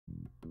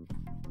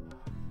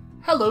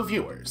Hello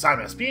viewers, I'm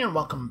SB and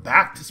welcome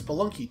back to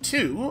Spelunky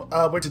 2,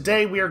 where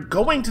today we are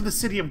going to the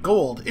City of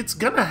Gold. It's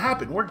gonna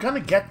happen, we're gonna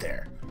get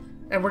there.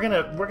 And we're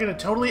gonna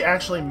totally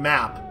actually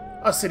map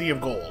a City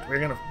of Gold. We're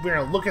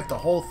gonna look at the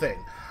whole thing.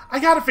 I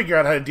gotta figure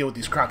out how to deal with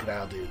these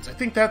crocodile dudes. I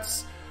think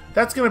that's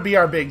gonna be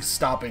our big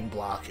stopping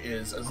block,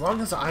 is as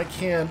long as I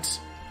can't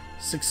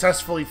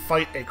successfully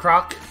fight a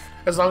croc,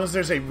 as long as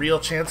there's a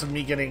real chance of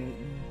me getting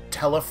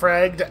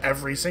telefragged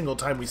every single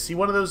time we see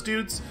one of those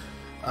dudes,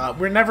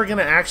 we're never going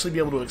to actually be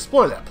able to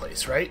explore that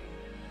place, right?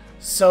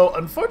 So,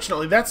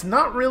 unfortunately, that's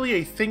not really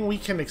a thing we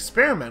can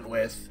experiment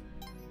with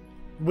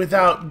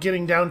without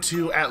getting down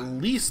to at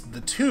least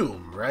the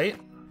tomb, right?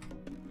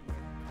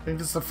 I think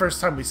this is the first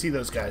time we see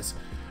those guys.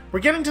 We're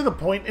getting to the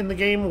point in the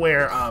game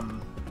where,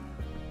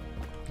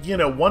 you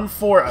know,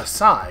 1-4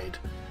 aside,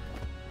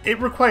 it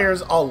requires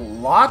a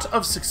lot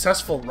of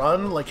successful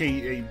run, like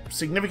a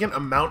significant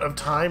amount of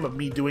time of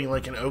me doing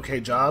like an okay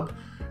job,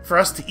 for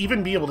us to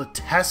even be able to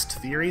test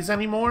theories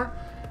anymore,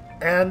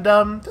 and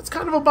that's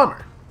kind of a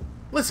bummer.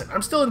 Listen,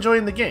 I'm still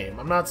enjoying the game.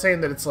 I'm not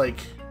saying that it's like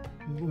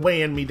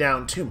weighing me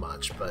down too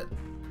much, but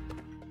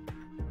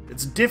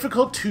it's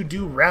difficult to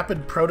do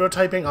rapid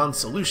prototyping on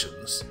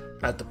solutions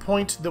at the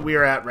point that we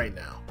are at right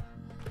now.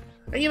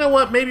 And you know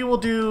what? Maybe we'll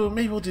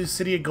do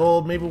City of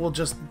Gold. Maybe we'll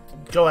just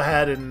go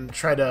ahead and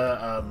try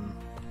to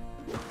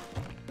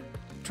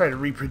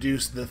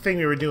reproduce the thing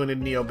we were doing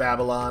in Neo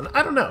Babylon.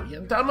 I don't know.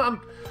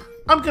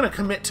 I'm gonna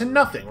commit to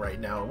nothing right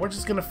now. We're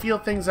just gonna feel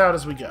things out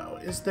as we go.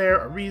 Is there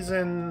a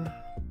reason?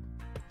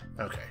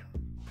 Okay.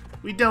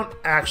 We don't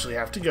actually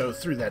have to go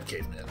through that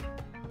caveman.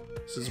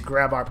 Let's just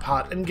grab our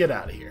pot and get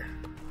out of here.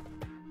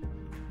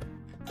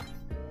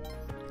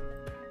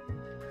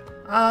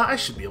 I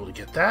should be able to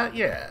get that,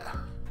 yeah.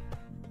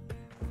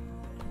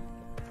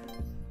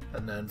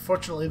 And then,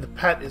 fortunately, the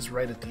pet is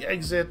right at the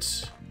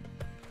exit.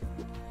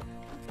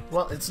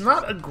 Well, it's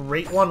not a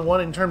great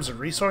one in terms of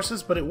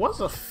resources, but it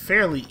was a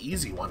fairly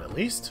easy one, at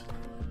least.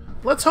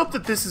 Let's hope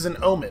that this is an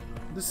omen.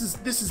 This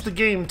is the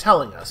game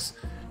telling us.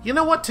 You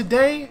know what?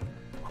 Today's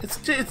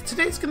going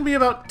to be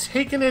about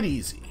taking it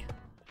easy.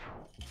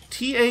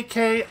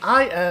 Takin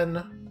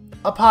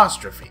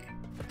apostrophe.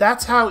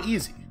 That's how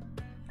easy.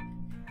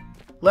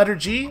 Letter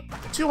G,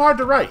 too hard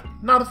to write.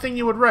 Not a thing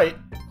you would write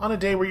on a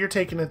day where you're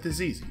taking it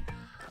this easy.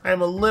 I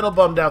am a little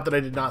bummed out that I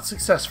did not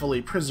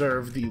successfully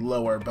preserve the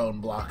lower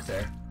bone block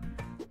there.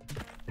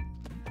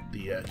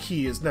 The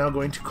key is now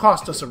going to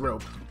cost us a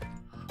rope.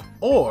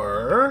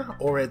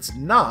 Or it's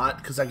not,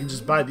 because I can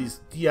just buy these.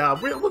 Yeah,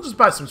 we'll just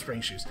buy some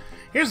spring shoes.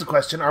 Here's the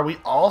question, are we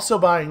also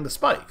buying the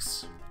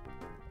spikes?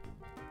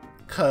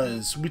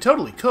 Because we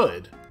totally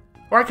could.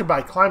 Or I could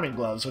buy climbing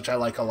gloves, which I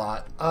like a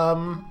lot.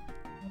 I'm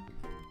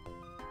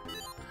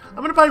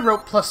going to buy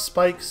rope plus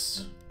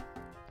spikes.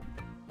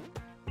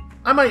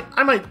 I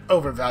might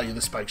overvalue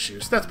the spike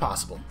shoes. That's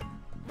possible.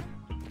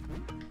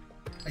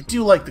 I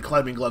do like the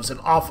climbing gloves an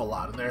awful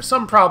lot, and there are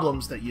some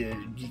problems that you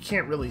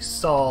can't really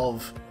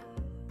solve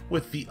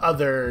with the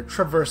other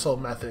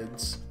traversal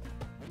methods.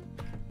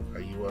 Are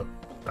you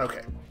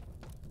okay.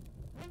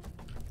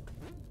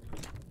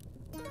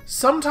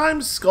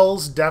 Sometimes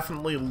skulls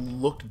definitely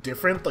look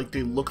different, like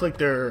they look like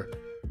they're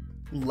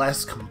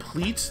less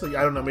complete. Like,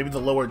 I don't know, maybe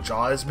the lower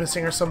jaw is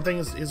missing or something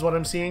is what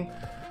I'm seeing.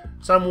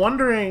 So I'm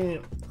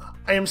wondering,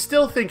 I am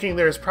still thinking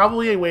there's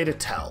probably a way to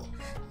tell.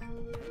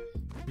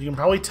 You can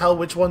probably tell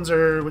which ones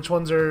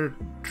are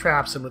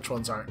traps and which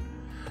ones aren't.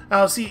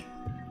 See,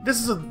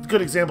 this is a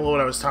good example of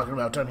what I was talking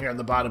about down here on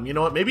the bottom. You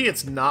know what? Maybe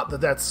it's not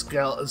that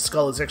skull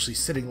is actually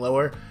sitting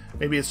lower.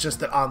 Maybe it's just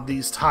that on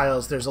these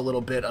tiles there's a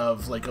little bit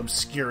of like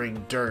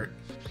obscuring dirt.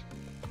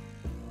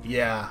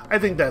 Yeah, I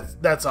think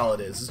that's all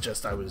it is. It's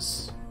just I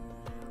was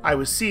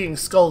seeing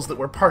skulls that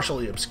were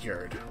partially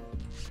obscured.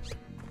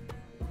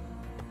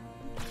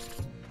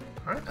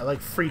 All right, I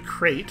like free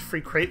crate.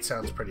 Free crate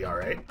sounds pretty all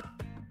right.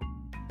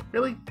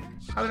 Really?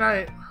 How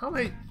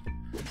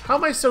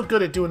am I so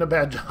good at doing a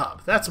bad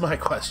job? That's my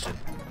question.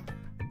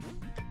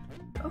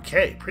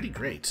 Okay, pretty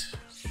great.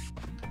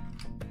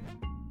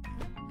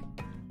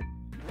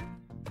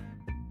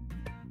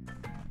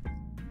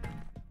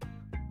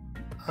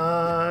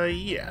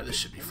 Yeah, this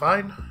should be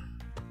fine.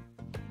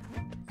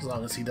 As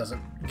long as he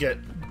doesn't get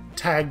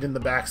tagged in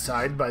the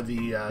backside by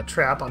the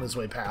trap on his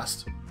way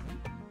past.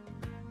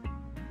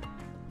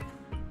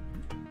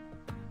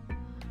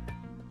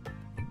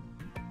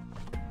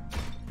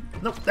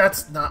 Nope,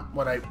 that's not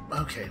what I...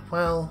 Okay,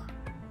 well...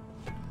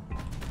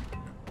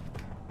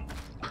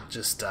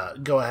 Just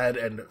go ahead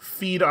and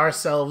feed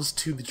ourselves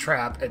to the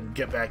trap and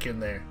get back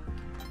in there.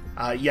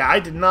 Yeah, I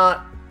did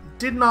not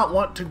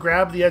want to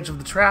grab the edge of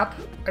the trap.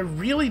 I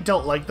really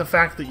don't like the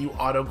fact that you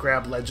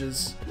auto-grab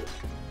ledges.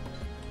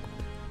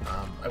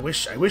 I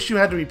wish you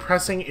had to be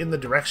pressing in the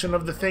direction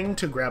of the thing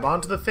to grab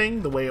onto the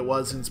thing, the way it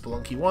was in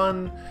Spelunky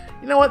 1.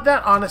 You know what,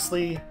 that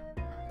honestly...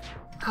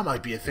 That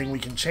might be a thing we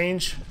can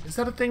change. Is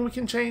that a thing we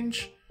can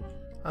change?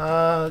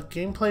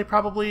 Gameplay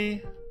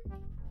probably...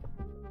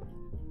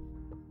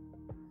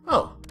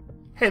 Oh.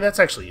 Hey, that's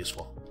actually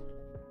useful.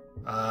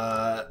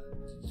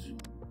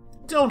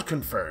 Don't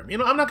confirm. You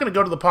know, I'm not going to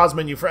go to the pause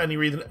menu for any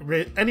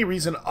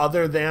reason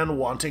other than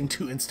wanting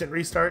to instant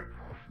restart.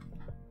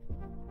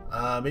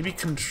 Maybe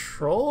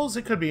controls?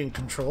 It could be in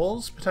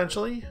controls,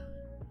 potentially.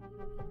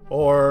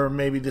 Or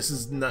maybe this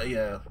is not...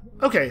 Yeah.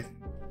 Okay.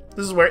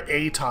 This is where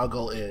A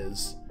toggle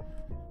is.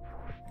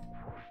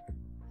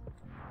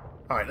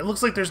 Alright, it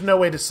looks like there's no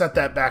way to set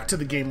that back to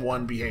the Game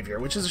 1 behavior,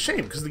 which is a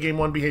shame, because the Game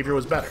 1 behavior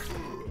was better.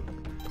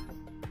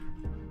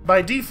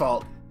 By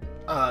default,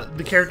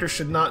 the character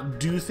should not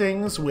do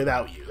things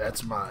without you.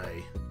 That's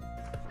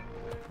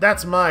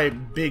my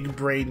big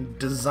brain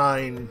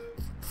design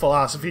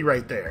philosophy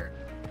right there.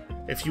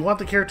 If you want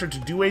the character to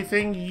do a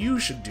thing, you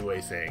should do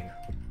a thing.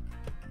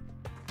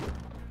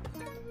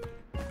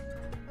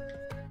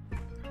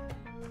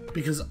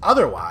 Because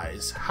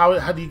otherwise,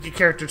 how do you get a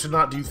character to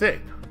not do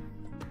thing?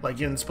 Like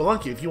in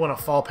Spelunky, if you want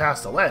to fall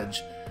past a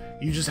ledge,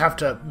 you just have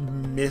to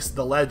miss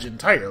the ledge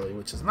entirely,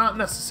 which is not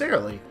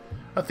necessarily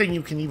a thing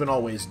you can even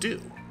always do.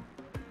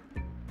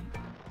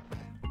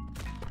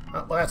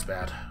 Oh, well, that's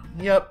bad.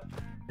 Yep.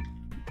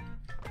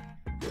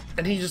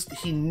 And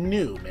he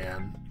knew,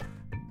 man.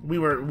 We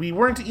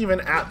weren't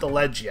even at the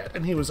ledge yet,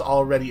 and he was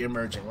already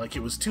emerging. Like,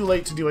 it was too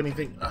late to do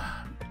anything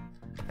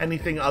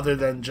other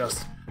than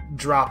just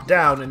drop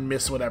down and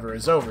miss whatever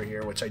is over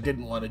here, which I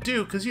didn't want to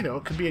do, because, you know,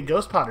 it could be a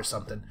ghost pot or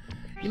something.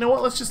 You know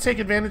what? Let's just take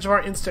advantage of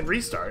our instant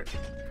restart.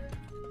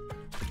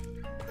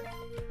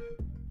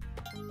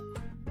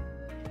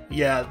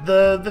 Yeah,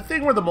 the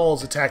thing where the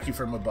moles attack you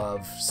from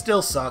above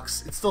still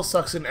sucks. It still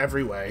sucks in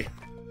every way.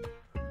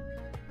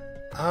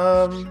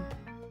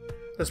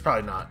 That's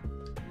probably not.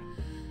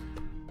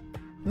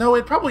 No,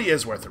 it probably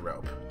is worth a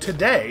rope.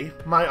 Today,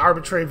 my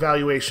arbitrary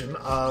valuation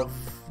of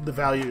the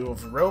value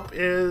of a rope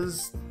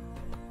is...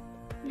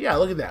 Yeah,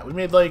 look at that. We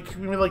made like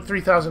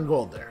 3,000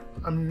 gold there.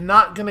 I'm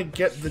not gonna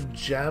get the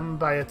gem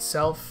by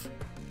itself,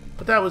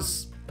 but that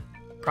was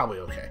probably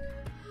okay.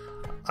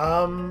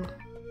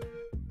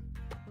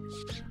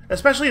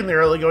 Especially in the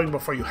early going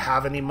before you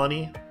have any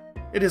money,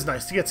 it is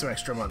nice to get some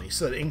extra money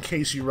so that in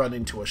case you run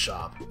into a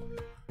shop.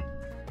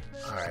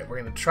 Alright, we're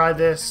gonna try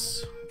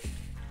this.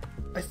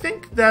 I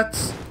think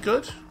that's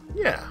good.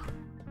 Yeah.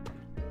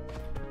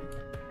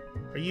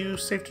 Are you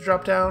safe to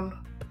drop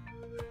down?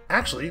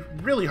 Actually,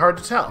 really hard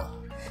to tell.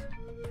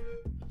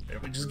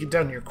 If we just get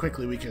down here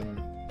quickly, we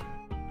can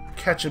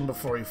catch him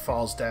before he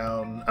falls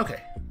down.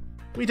 Okay.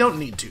 We don't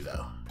need to,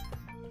 though.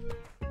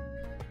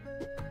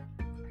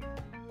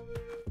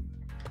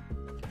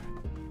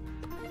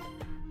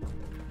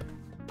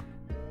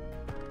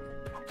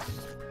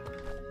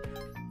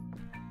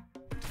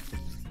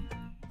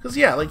 Because,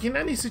 yeah, like in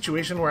any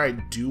situation where I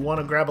do want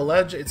to grab a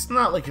ledge, it's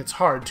not like it's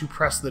hard to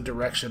press the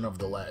direction of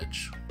the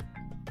ledge.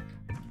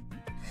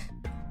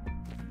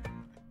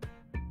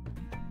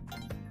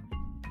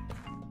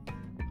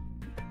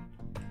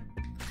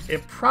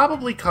 It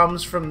probably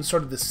comes from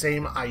sort of the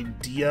same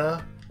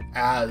idea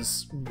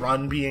as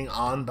run being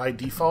on by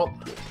default,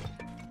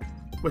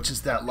 which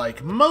is that,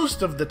 like,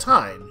 most of the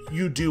time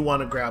you do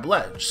want to grab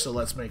ledge, so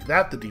let's make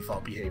that the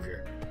default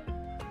behavior.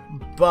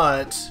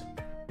 But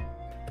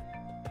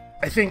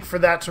I think for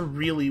that to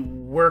really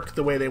work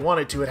the way they want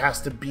it to, it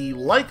has to be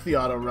like the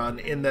auto run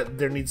in that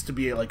there needs to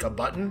be like a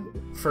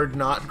button for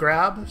not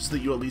grab, so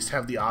that you at least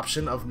have the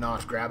option of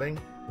not grabbing.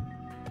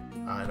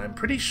 And I'm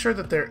pretty sure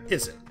that there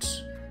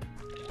isn't.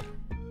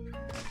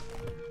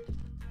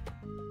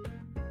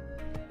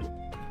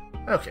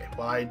 Okay,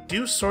 well, I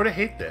do sort of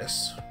hate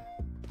this.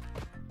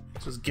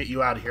 Let's just get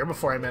you out of here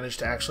before I manage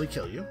to actually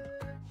kill you.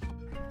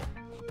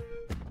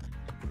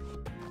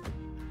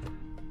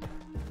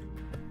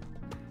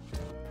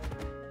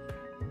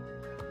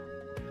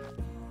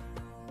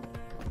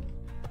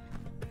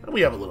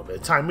 We have a little bit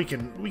of time. We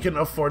can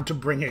afford to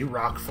bring a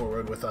rock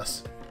forward with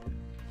us.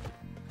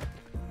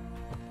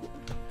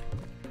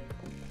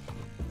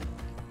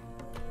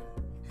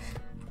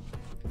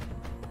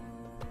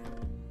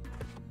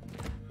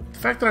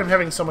 The fact that I'm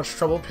having so much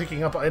trouble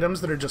picking up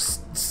items that are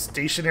just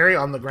stationary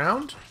on the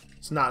ground,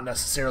 it's not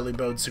necessarily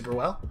bode super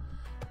well.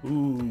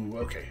 Ooh,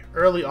 okay.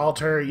 Early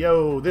altar.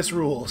 Yo, this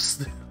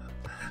rules.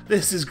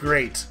 This is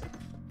great.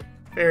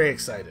 Very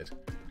excited.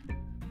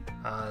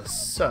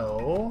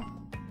 So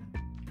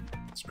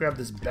let's grab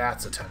this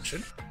bat's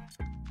attention.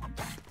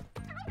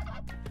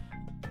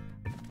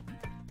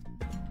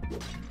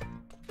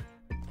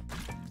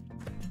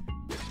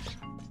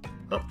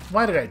 Oh,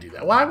 why did I do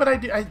that? Why would I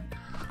do...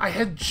 I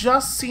had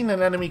just seen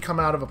an enemy come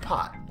out of a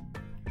pot.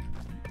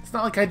 It's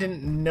not like I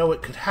didn't know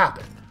it could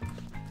happen.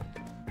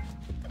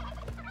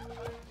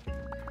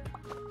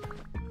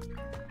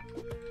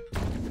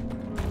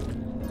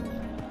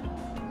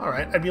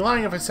 Alright, I'd be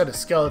lying if I said a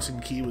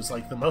skeleton key was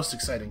like the most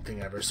exciting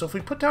thing ever. So if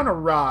we put down a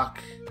rock...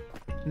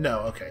 No,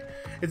 okay.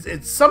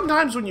 It's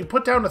sometimes when you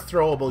put down a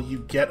throwable,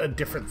 you get a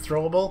different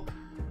throwable.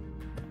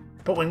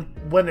 But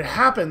when it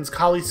happens,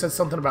 Kali says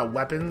something about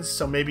weapons,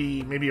 so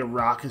maybe a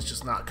rock is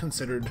just not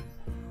considered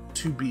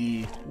to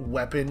be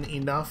weapon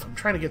enough. I'm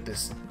trying to get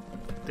this...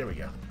 There we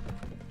go.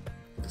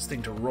 This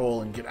thing to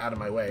roll and get out of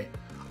my way.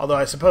 Although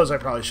I suppose I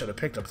probably should have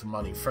picked up the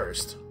money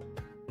first.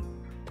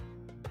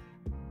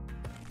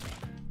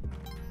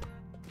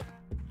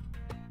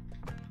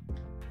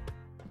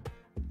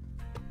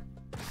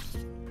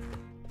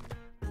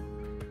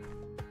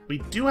 We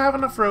do have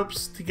enough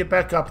ropes to get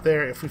back up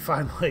there if we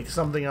find like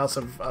something else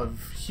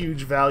of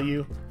huge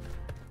value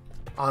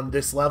on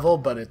this level,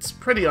 but it's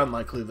pretty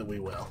unlikely that we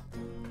will.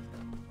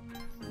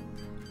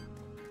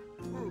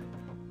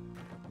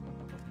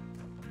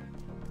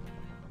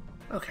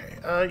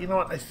 Okay, you know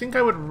what? I think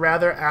I would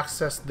rather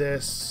access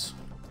this.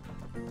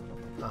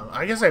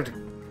 I guess I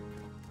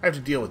have to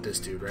deal with this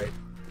dude, right?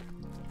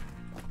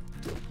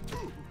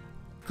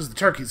 Because the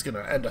turkey's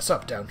gonna end us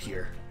up down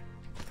here.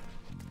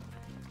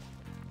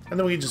 And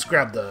then we can just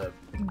grab the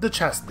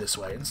chest this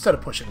way instead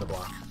of pushing the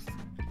block.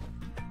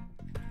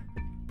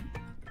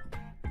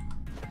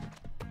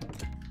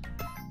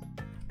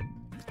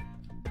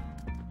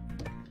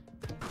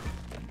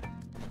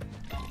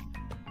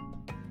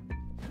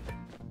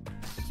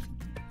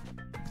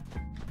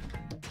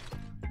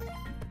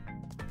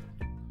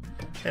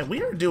 And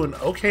we are doing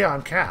okay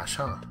on cash,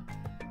 huh?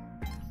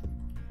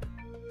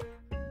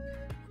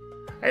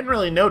 I hadn't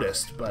really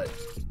noticed, but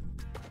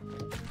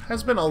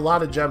has been a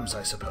lot of gems,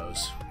 I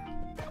suppose.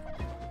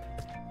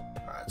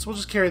 Alright, so we'll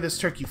just carry this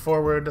turkey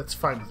forward. That's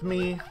fine with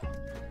me.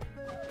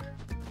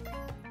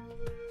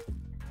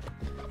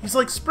 He's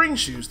like spring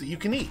shoes that you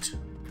can eat.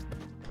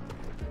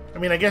 I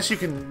mean, I guess you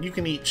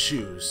can eat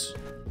shoes.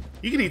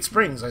 You can eat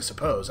springs, I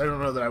suppose. I don't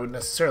know that I would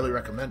necessarily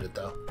recommend it,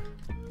 though.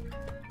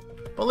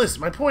 But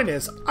listen, my point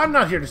is, I'm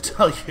not here to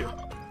tell you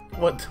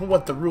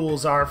what the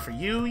rules are for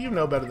you. You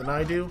know better than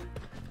I do.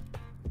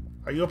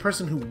 Are you a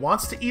person who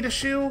wants to eat a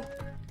shoe?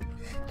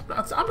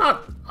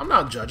 I'm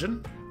not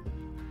judging.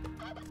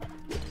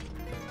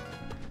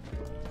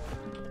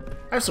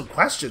 I have some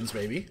questions,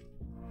 maybe.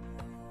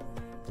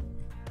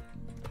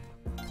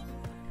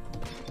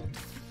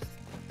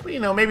 But, you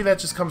know, maybe that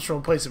just comes from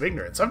a place of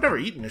ignorance. I've never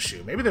eaten a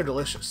shoe. Maybe they're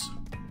delicious.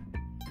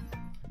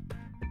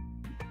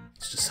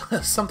 It's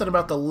just something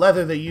about the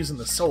leather they use in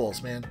the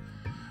soles, man.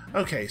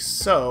 Okay,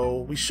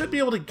 so we should be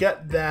able to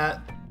get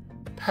that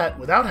pet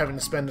without having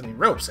to spend any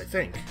ropes, I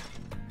think.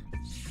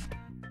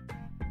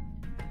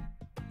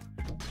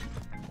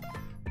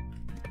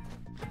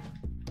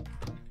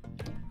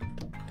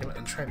 Damn it,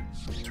 I'm trying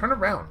to turn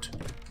around.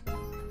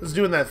 It's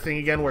doing that thing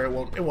again where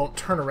it won't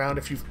turn around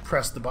if you've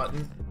pressed the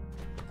button.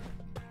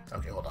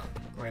 Okay, hold on.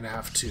 We're gonna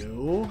have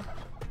to...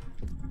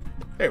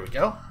 There we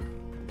go.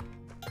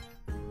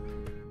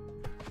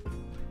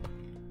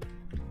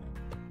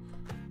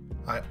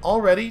 I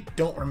already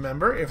don't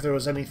remember if there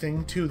was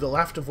anything to the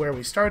left of where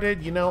we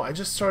started. You know, I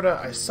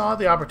saw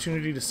the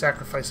opportunity to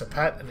sacrifice a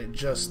pet, and it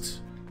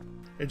just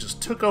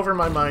took over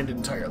my mind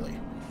entirely.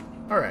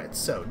 Alright,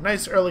 so,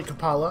 nice early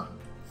Kapala.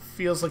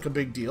 Feels like a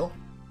big deal.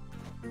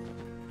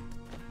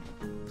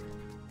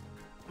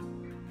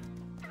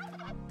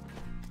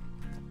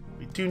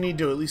 We do need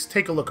to at least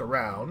take a look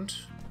around.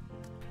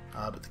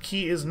 But the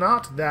key is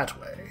not that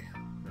way.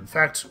 In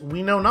fact,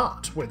 we know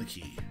not where the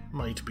key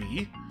might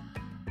be.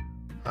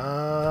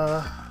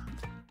 I'm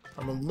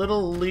a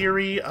little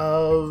leery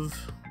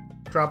of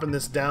dropping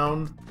this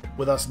down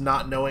with us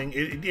not knowing.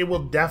 It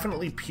will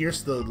definitely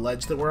pierce the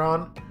ledge that we're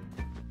on.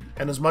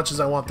 And as much as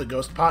I want the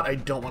ghost pot, I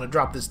don't want to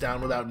drop this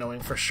down without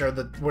knowing for sure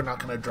that we're not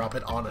going to drop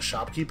it on a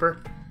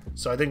shopkeeper.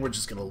 So I think we're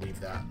just going to leave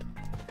that.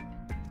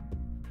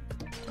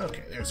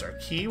 Okay, there's our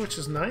key, which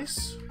is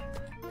nice.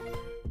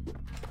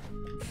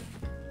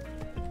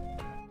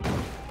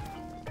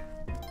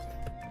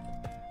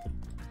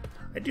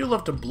 I do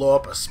love to blow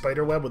up a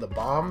spider web with a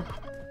bomb.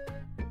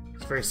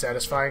 It's very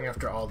satisfying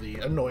after all the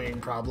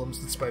annoying problems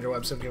that spider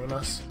webs have given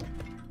us.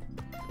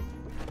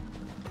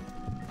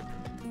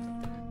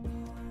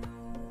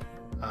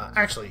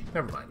 Actually,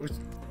 never mind.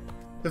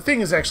 The thing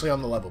is actually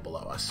on the level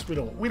below us. We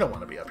don't want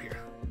to be up here.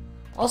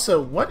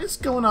 Also, what is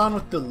going on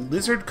with the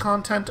lizard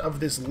content of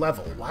this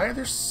level? Why are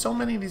there so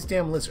many of these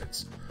damn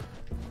lizards?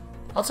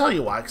 I'll tell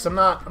you why, because I'm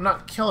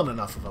not killing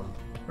enough of them.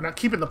 We're not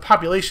keeping the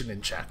population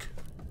in check.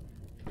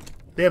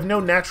 They have no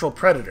natural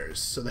predators,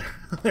 so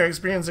they're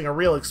experiencing a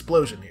real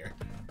explosion here.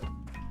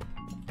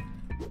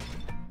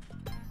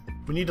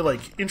 We need to,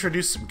 like,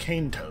 introduce some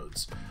cane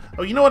toads.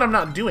 Oh, you know what I'm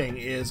not doing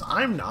is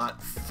I'm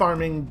not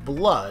farming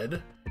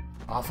blood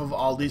off of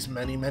all these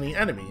many, many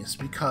enemies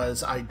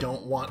because I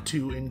don't want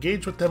to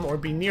engage with them or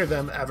be near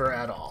them ever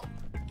at all.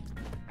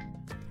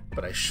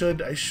 But I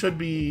should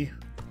be...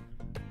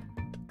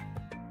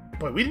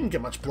 Boy, we didn't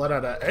get much blood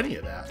out of any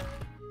of that.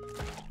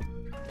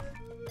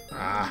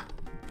 Ah.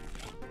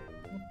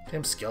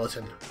 Damn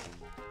skeleton.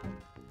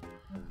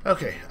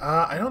 Okay,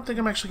 I don't think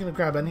I'm actually going to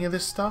grab any of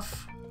this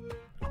stuff.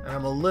 And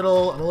I'm a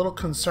little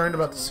concerned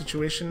about the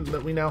situation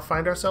that we now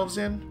find ourselves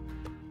in.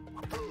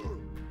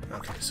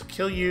 Okay, so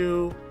kill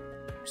you,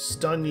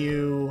 stun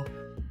you,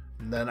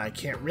 and then I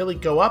can't really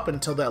go up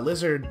until that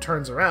lizard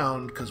turns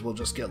around, because we'll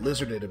just get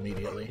lizarded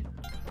immediately.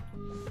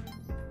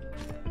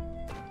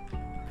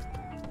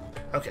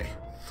 Okay.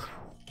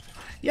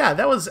 Yeah,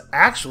 that was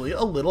actually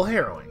a little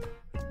harrowing.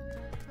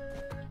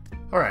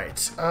 Alright,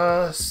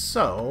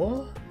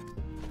 so...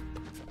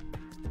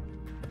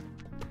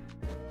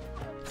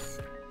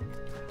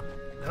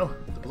 No,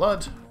 the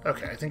blood.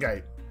 Okay, I think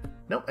I...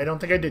 Nope, I don't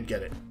think I did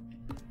get it.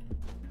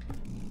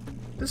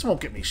 This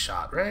won't get me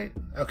shot, right?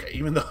 Okay,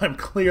 even though I'm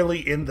clearly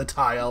in the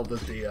tile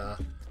that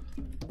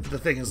the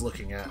thing is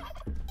looking at.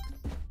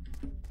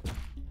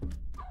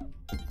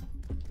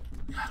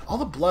 God, all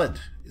the blood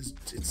is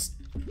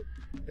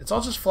it's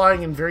all just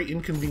flying in very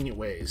inconvenient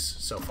ways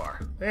so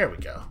far. There we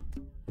go.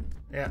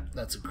 Yeah,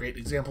 that's a great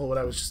example of what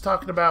I was just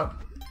talking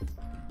about.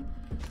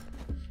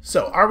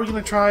 So, are we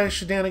going to try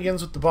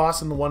shenanigans with the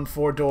boss in the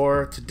 1-4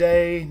 door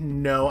today?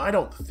 No, I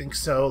don't think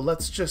so.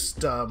 Let's just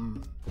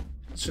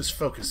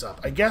focus up.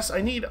 I guess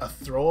I need a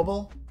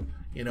throwable.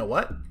 You know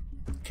what?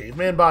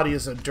 Caveman body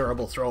is a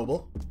durable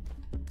throwable.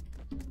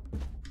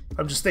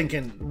 I'm just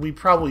thinking we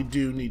probably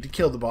do need to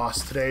kill the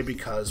boss today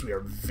because we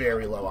are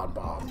very low on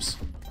bombs.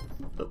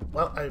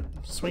 Well, I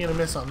swing and a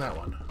miss on that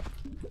one.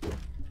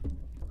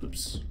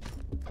 Oops.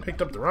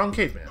 Picked up the wrong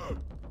caveman.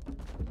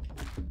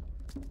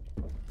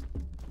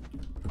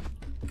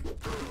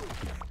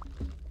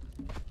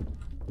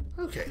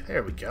 Okay,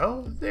 there we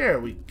go. There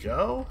we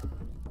go.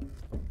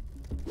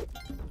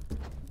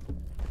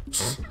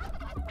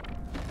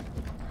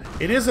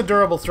 It is a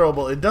durable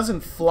throwable. It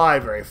doesn't fly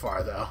very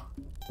far, though.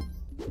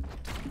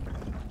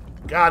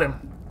 Got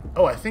him.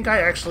 Oh, I think I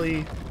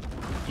actually...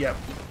 Yep.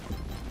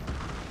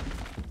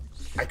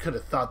 I could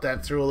have thought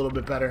that through a little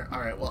bit better.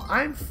 Alright, well,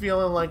 I'm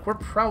feeling like we're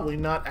probably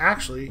not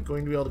actually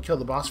going to be able to kill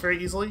the boss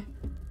very easily.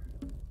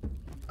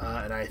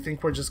 And I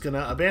think we're just going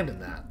to abandon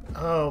that.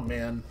 Oh,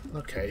 man.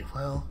 Okay,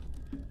 well...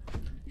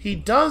 He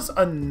does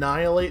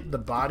annihilate the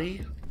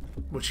body,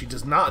 which he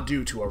does not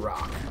do to a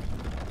rock.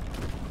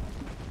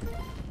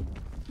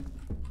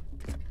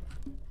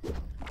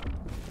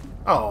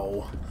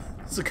 Oh,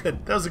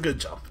 that was a good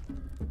jump.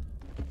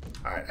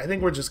 Alright, I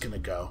think we're just gonna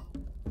go.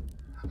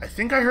 I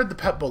think I heard the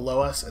pet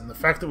below us, and the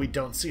fact that we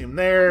don't see him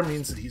there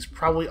means that he's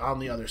probably on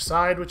the other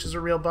side, which is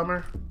a real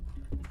bummer.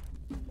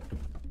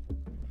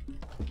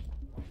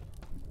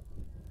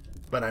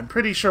 But I'm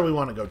pretty sure we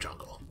want to go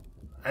jungle.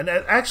 And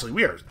actually,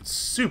 we are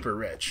super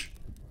rich.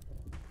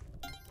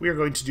 We are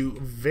going to do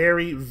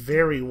very,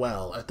 very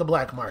well at the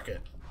black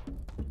market.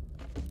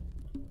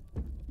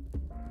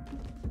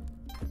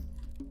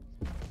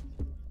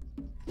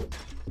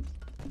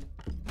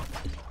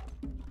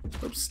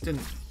 Oops,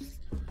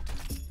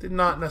 did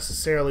not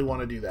necessarily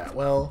want to do that.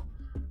 Well,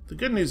 the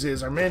good news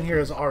is our man here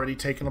has already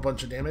taken a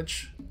bunch of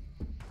damage.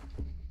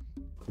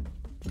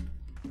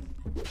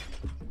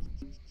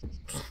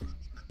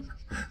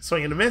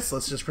 Swing and a miss.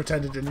 Let's just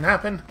pretend it didn't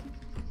happen.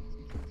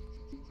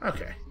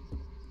 Okay.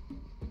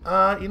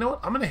 You know what?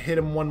 I'm going to hit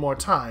him one more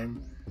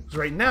time. Because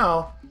right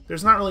now,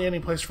 there's not really any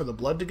place for the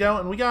blood to go.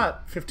 And we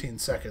got 15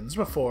 seconds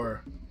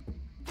before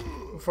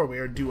we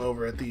are due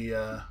over at the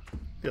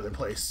other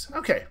place.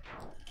 Okay.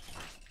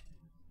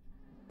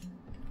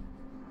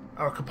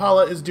 Our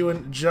Kapala is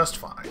doing just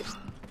fine.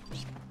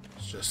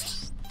 Let's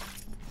just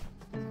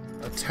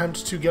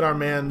attempt to get our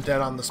man dead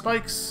on the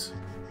spikes.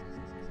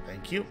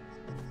 Thank you.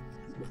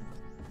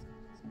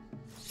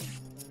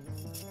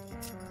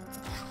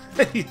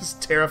 He's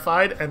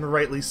terrified, and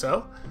rightly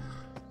so.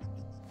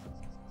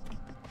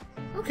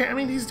 Okay, I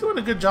mean, he's doing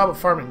a good job of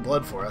farming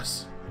blood for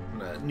us. I'm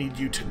gonna need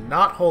you to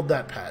not hold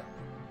that pet.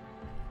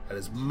 That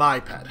is my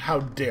pet. How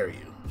dare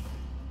you?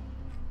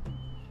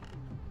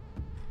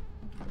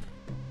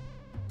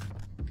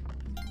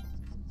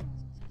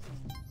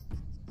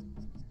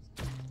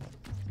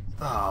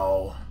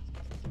 Oh.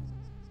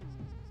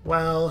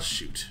 Well,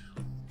 shoot.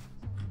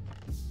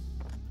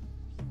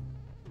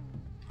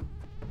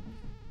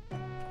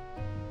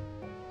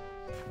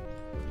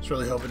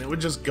 Really hoping it would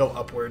just go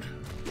upward.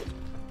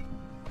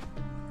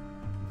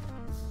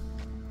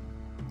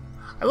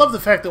 I love the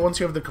fact that once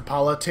you have the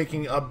Kapala,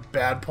 taking a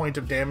bad point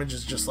of damage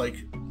is just like,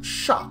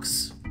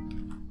 shucks.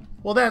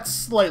 Well, that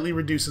slightly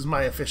reduces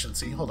my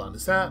efficiency. Hold on,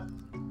 is that?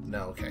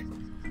 No, okay.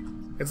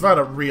 It's not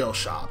a real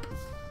shop.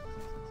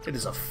 It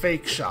is a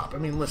fake shop. I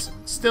mean, listen,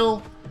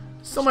 still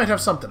might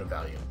have something of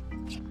value.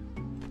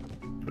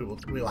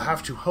 We'll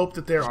have to hope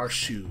that there are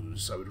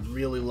shoes. I would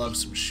really love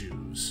some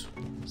shoes.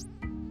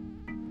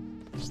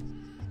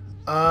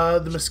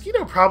 The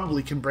mosquito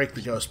probably can break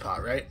the ghost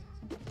pot, right?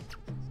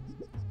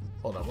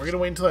 Hold on, we're gonna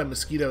wait until that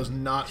mosquito's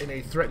not in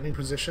a threatening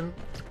position.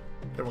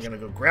 Then we're gonna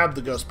go grab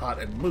the ghost pot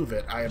and move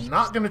it. I am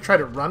not gonna try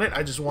to run it,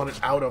 I just want it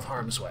out of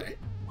harm's way.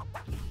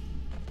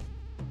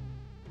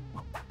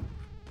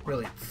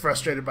 Really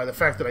frustrated by the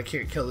fact that I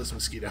can't kill this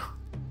mosquito.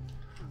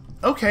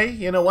 Okay,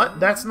 you know what?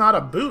 That's not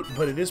a boot,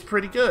 but it is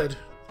pretty good.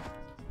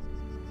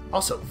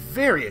 Also,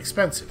 very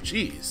expensive,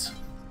 jeez.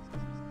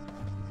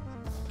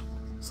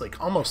 It's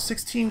like almost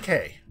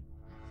 16k.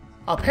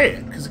 I'll pay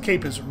it, because the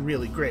cape is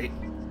really great.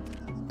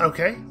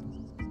 Okay.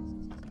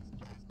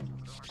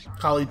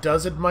 Kali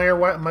does admire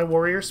my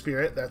warrior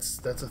spirit.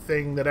 That's a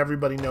thing that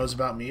everybody knows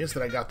about me, is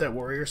that I got that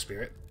warrior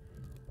spirit.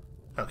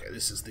 Okay,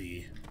 this is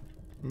the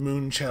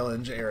moon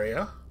challenge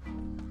area.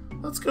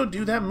 Let's go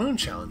do that moon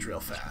challenge real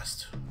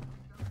fast.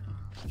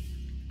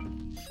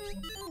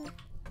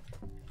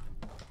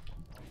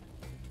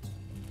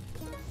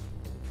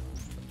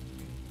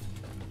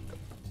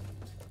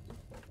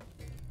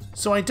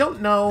 So I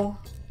don't know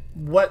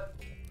what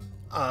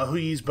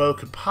Huyi's bow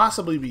could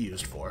possibly be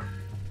used for.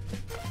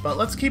 But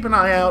let's keep an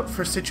eye out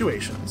for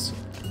situations.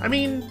 I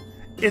mean,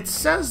 it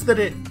says that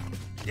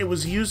it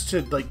was used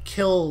to, like,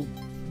 kill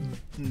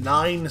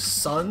 9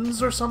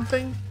 suns or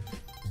something.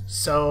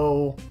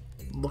 So,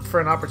 look for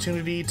an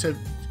opportunity to,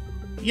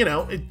 you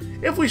know,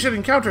 if we should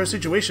encounter a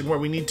situation where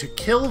we need to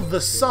kill the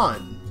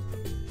sun,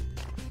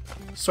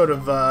 sort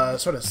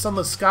of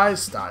Sunless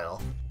Skies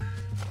style,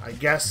 I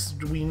guess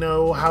we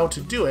know how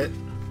to do it.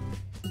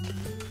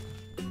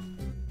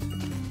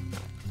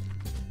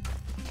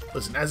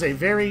 Listen, as a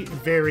very,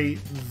 very,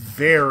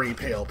 very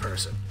pale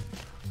person,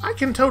 I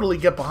can totally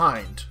get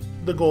behind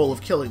the goal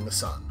of killing the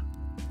sun.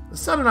 The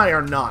sun and I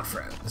are not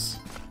friends.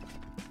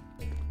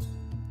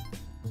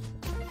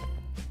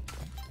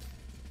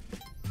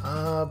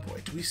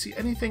 Boy, do we see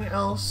anything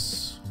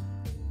else?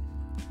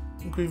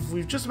 I think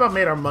we've just about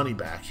made our money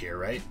back here,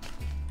 right?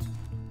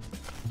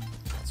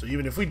 So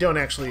even if we don't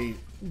actually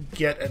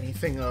get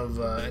anything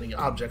of any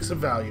objects of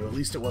value, at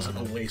least it wasn't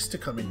a waste to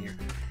come in here.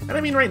 And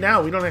I mean, right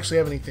now we don't actually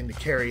have anything to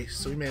carry,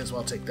 so we may as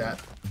well take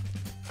that.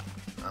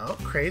 Oh,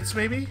 crates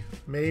maybe?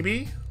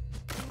 Maybe?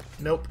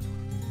 Nope.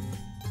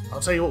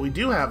 I'll tell you what we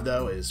do have,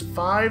 though, is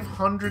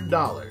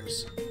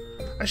 $500.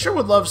 I sure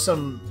would love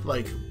some,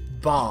 like,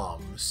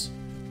 bombs.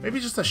 Maybe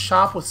just a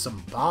shop with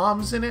some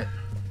bombs in it?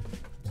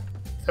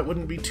 That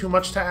wouldn't be too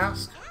much to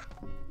ask.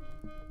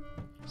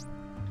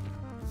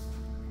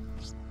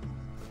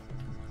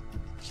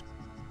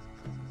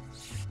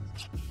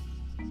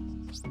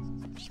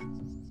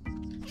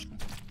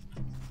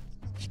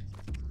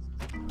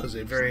 That was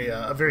a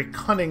very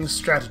cunning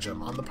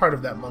stratagem on the part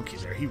of that monkey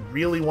there. He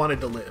really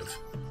wanted to live.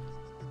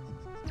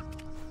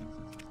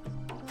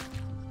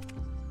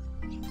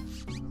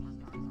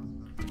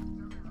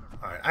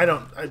 Alright, I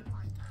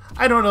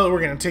don't know that we're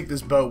going to take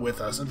this bow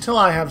with us. Until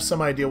I have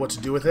some idea what to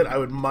do with it, I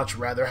would much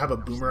rather have a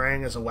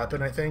boomerang as a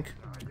weapon, I think.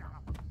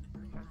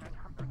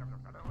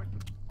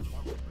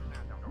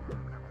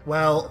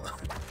 Well...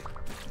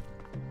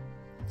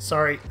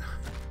 Sorry.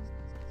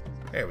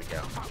 There we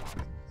go.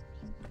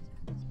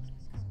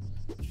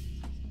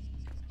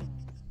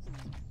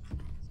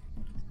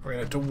 We're going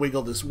to have to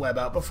wiggle this web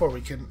out before we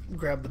can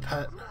grab the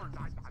pet.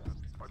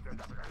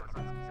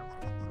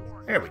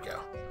 There we go.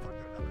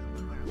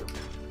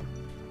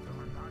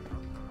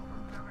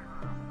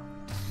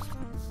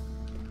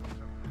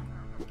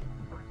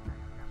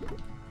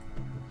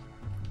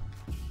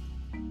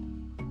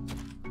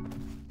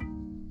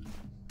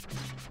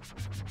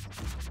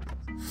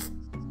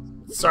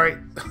 Sorry.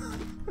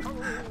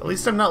 At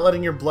least I'm not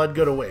letting your blood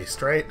go to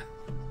waste, right?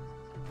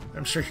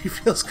 I'm sure he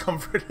feels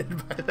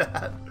comforted by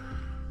that.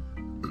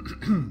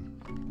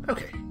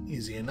 Okay,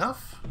 easy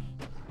enough.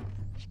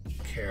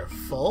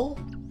 Careful.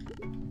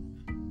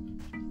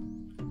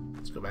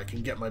 Let's go back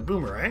and get my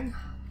boomerang.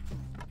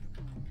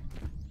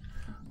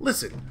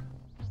 Listen,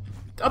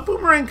 a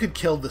boomerang could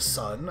kill the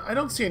sun. I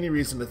don't see any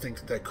reason to think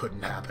that that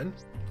couldn't happen.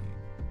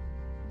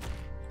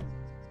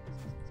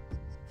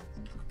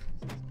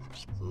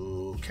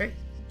 Okay.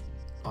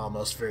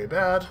 Almost very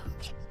bad.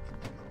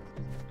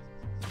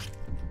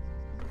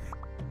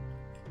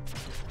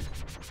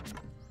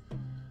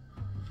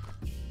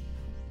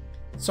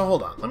 So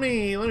hold on, let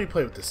me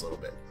play with this a little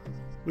bit.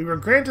 We were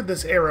granted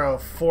this arrow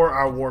for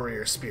our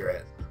warrior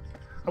spirit.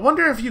 I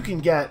wonder if you can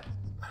get...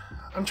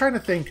 I'm trying to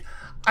think.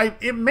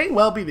 It may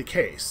well be the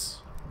case.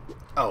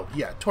 Oh,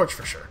 yeah, torch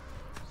for sure.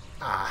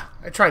 I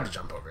tried to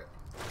jump over it.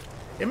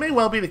 It may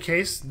well be the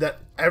case that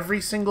every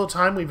single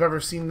time we've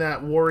ever seen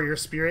that warrior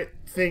spirit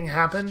thing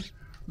happen,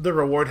 the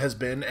reward has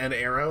been an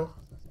arrow.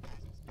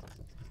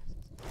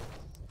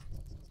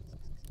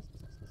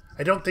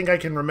 I don't think I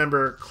can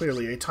remember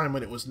clearly a time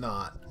when it was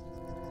not.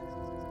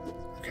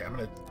 Okay, I'm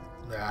gonna...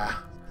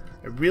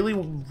 I really,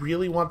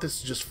 really want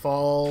this to just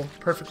fall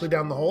perfectly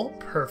down the hole.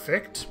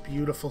 Perfect.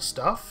 Beautiful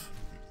stuff.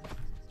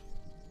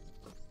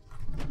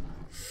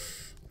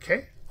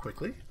 Okay,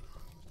 quickly.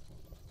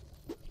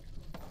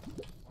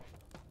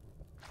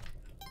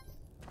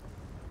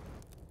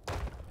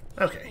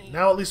 Okay,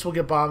 now at least we'll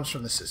get bombs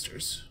from the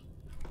sisters.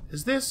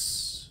 Is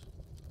this...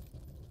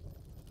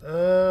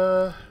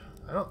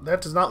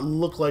 that does not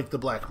look like the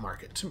black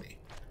market to me.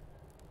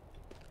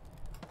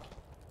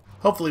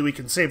 Hopefully we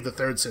can save the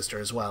third sister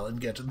as well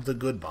and get the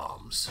good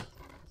bombs.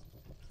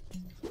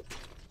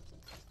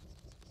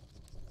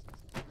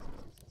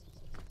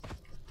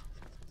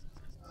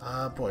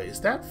 Boy,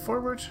 is that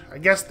forward? I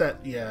guess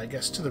that, yeah, I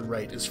guess to the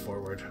right is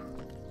forward.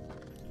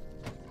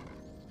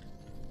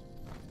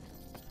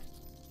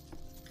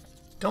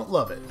 Don't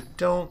love it.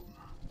 Don't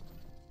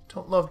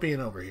love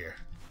being over here.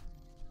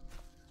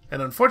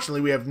 And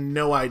unfortunately, we have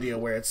no idea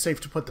where it's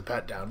safe to put the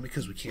pet down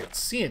because we can't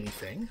see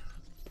anything.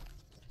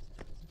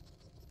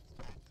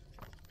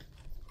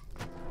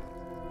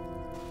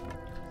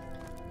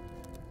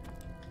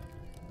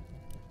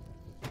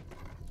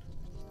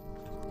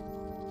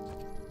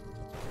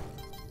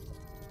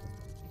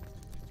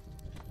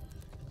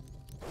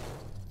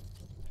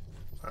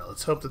 Alright,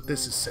 let's hope that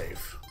this is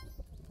safe.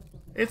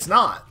 It's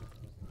not.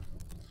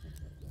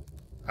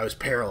 I was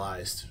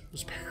paralyzed. I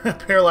was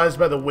paralyzed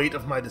by the weight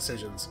of my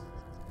decisions.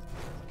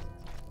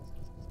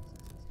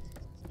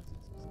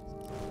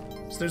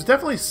 So there's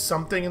definitely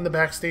something in the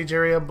backstage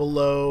area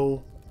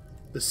below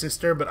the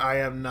sister, but I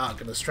am not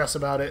going to stress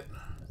about it.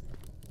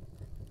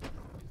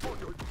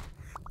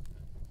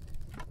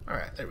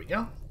 Alright, there we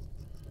go.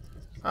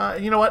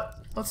 You know what?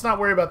 Let's not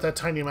worry about that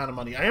tiny amount of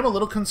money. I am a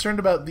little concerned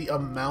about the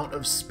amount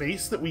of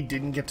space that we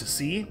didn't get to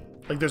see.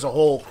 Like, there's a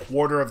whole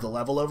quarter of the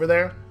level over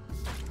there.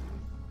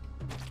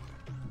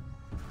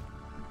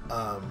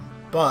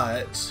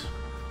 But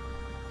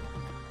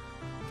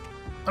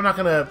we're not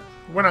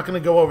gonna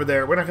go over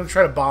there. We're not gonna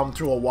try to bomb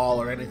through a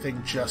wall or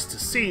anything just to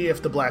see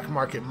if the black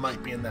market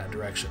might be in that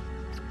direction.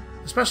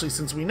 Especially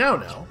since we now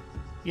know,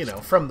 you know,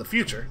 from the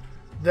future,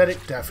 that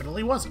it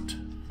definitely wasn't.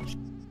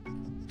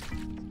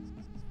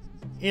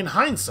 In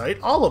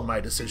hindsight, all of my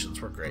decisions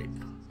were great.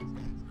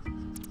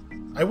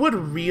 I would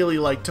really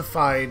like to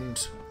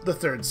find the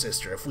third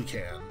sister if we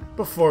can,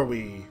 before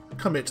we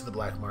commit to the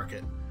black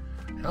market.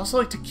 I'd also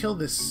like to kill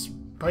this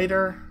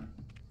spider.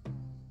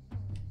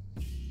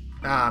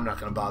 Nah, I'm not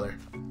gonna bother.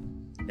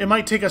 It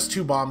might take us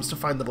 2 bombs to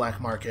find the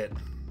black market.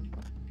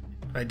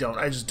 I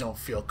just don't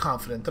feel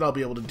confident that I'll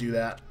be able to do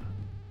that.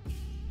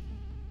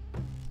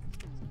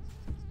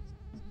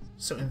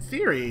 So in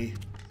theory,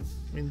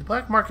 I mean, the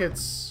black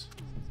market's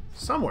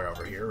somewhere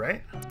over here,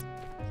 right?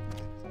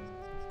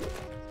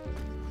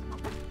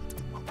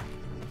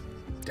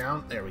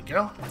 Down, there we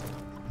go.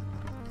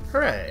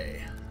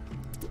 Hooray.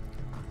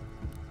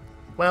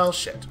 Well,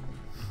 shit.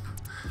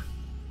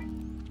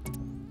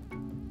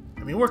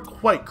 I mean, we're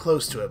quite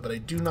close to it, but I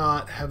do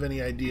not have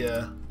any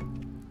idea.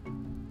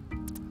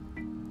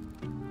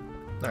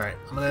 Alright,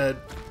 I'm gonna...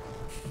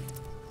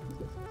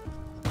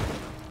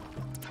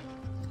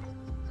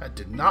 That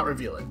did not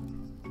reveal it.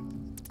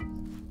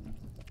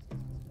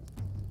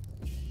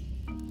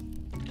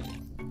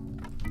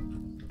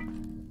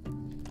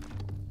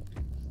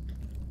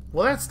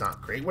 Well, that's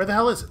not great. Where the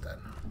hell is it, then?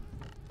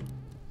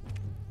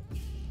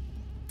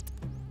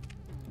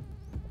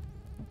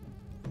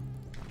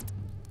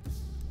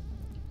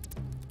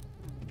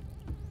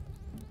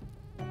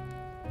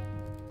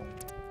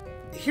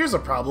 Here's a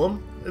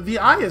problem. The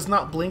eye is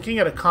not blinking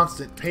at a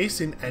constant pace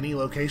in any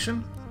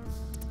location.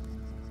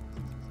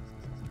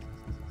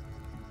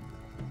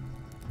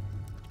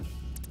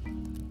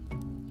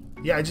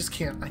 Yeah, I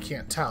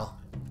can't tell.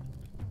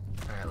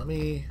 Alright, let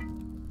me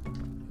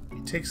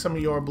take some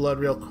of your blood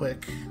real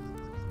quick.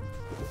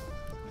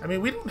 I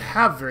mean, we don't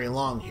have very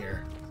long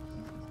here.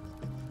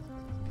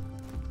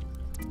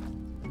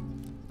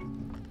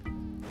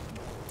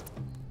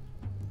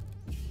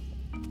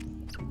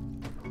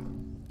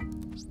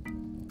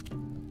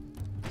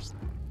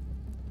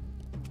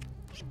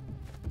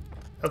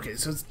 Okay,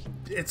 so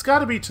it's got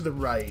to be to the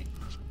right.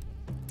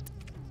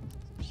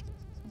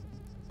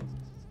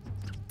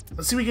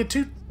 Let's see, we get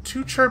two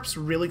chirps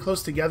really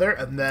close together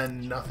and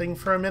then nothing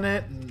for a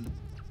minute. And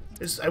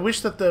I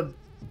wish that the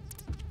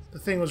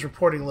thing was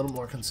reporting a little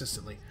more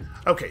consistently.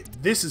 Okay,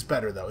 this is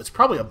better though. It's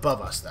probably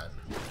above us then.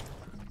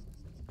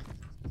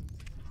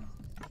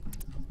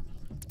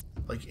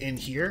 Like in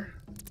here.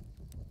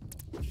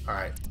 All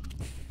right,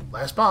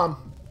 last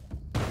bomb.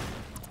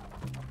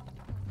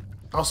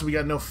 Also, we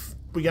got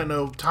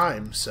no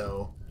time,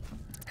 so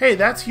hey,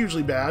 that's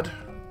hugely bad.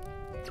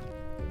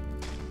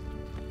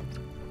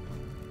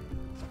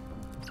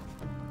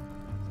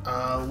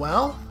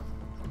 Well,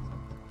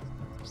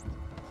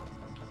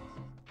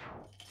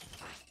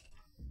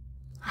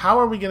 how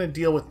are we going to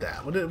deal with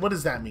that? What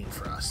does that mean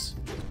for us?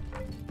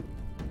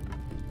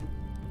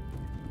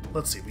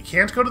 Let's see. We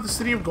can't go to the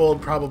City of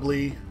Gold,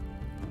 probably,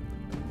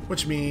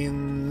 which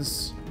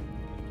means,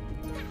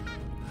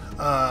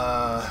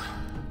 and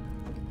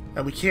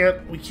we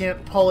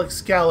can't pull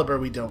Excalibur.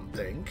 We don't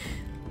think.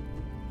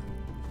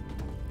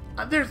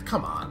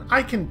 Come on.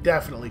 I can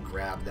definitely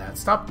grab that.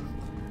 Stop.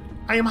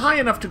 I am high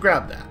enough to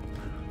grab that.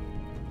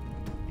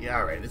 Yeah,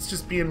 alright. It's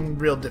just being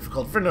real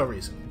difficult for no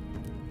reason.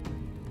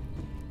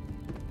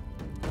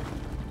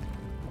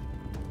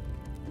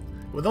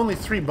 With only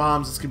 3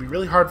 bombs, it's going to be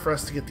really hard for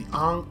us to get the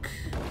Ankh.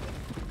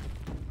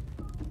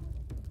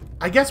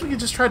 I guess we could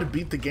just try to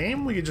beat the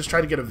game. We could just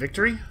try to get a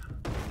victory.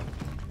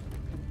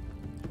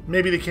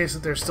 Maybe the case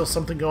that there's still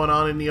something going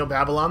on in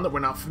Neo-Babylon that we're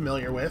not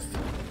familiar with.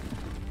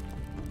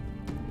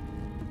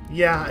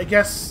 Yeah, I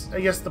guess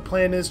the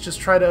plan is just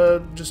try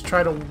to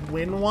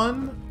win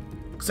one.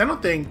 Because I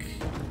don't think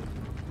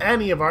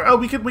any of our... Oh,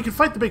 we could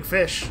fight the big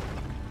fish.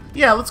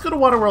 Yeah, let's go to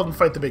Waterworld and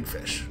fight the big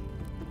fish.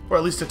 Or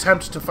at least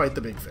attempt to fight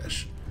the big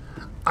fish.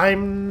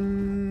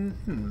 Am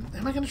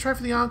I going to try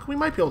for the Ankh? We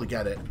might be able to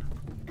get it.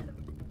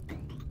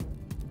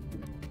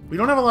 We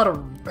don't have a lot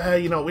of...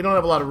 we don't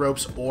have a lot of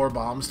ropes or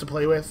bombs to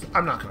play with.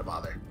 I'm not going to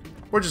bother.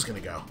 We're just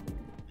going to go.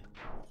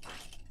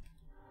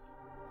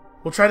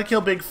 We'll try to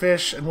kill Big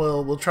Fish, and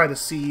we'll try to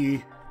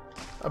see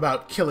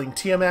about killing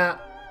Tiamat.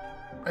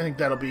 I think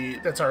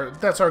that's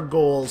our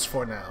goals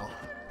for now.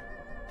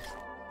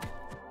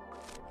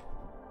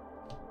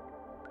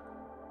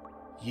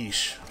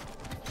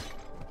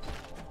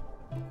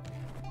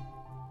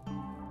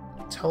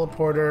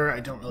 teleporter I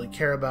don't really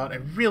care about. I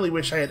really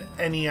wish I had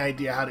any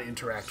idea how to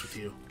interact with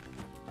you.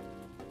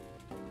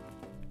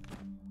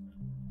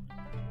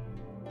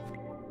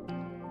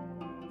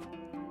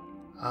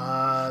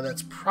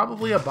 That's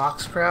probably a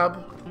box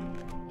crab.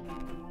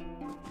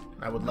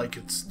 I would like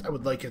its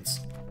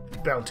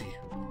bounty.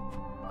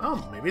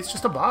 Oh, maybe it's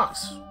just a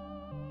box.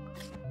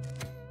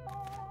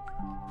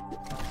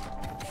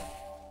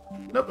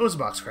 Nope, it was a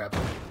box crab.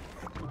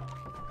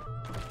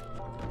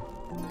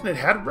 And it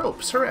had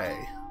ropes,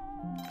 hooray.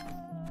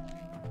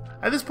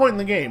 At this point in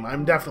the game,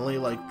 I'm definitely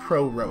like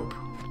pro rope.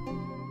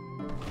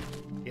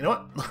 You know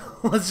what?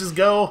 Let's just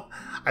go.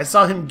 I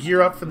saw him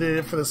gear up for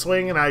the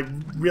swing, and I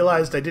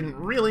realized I didn't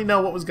really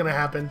know what was going to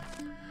happen.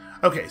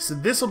 Okay, so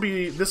this'll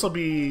be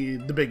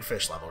the big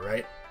fish level,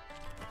 right?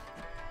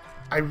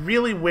 I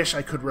really wish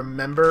I could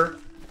remember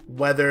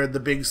whether the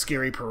big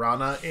scary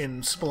piranha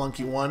in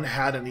Spelunky 1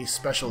 had any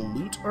special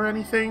loot or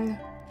anything.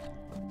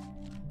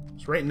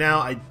 So right now,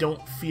 I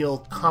don't feel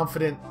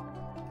confident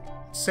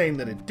saying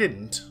that it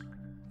didn't.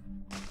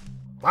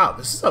 Wow,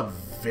 this is a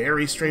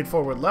very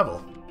straightforward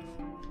level.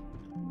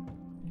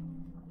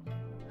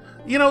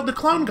 You know, the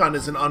clone gun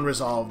is an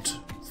unresolved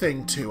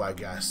thing too, I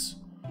guess.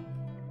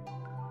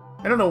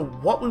 I don't know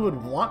what we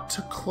would want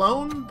to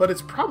clone, but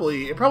it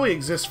probably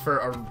exists for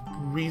a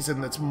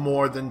reason that's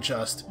more than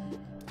just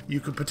you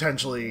could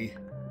potentially...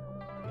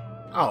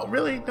 Oh,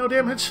 really? No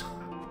damage?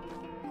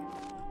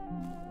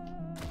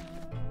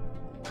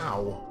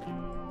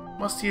 Ow.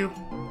 Must you?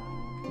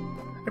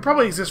 It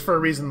probably exists for a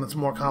reason that's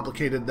more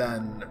complicated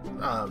than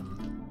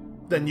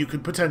you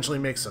could potentially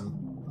make some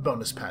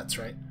bonus pets,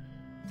 right?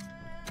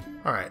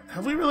 Alright,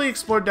 have we really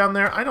explored down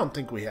there? I don't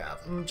think we have.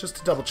 Just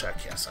to double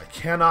check, yes, I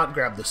cannot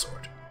grab the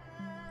sword.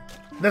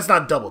 That's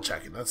not double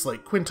checking, that's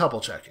like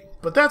quintuple checking.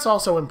 But that's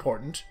also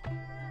important.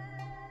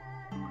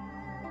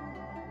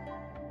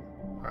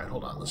 Alright,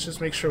 hold on, let's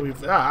just make sure we've...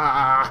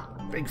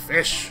 Big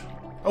fish!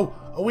 Oh,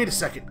 wait a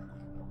second.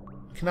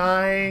 Can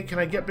I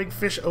get Big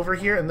Fish over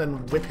here and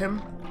then whip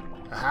him?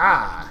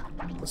 Aha!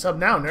 What's up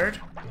now, nerd?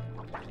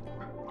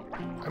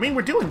 I mean,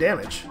 we're doing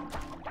damage.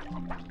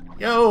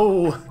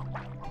 Yo!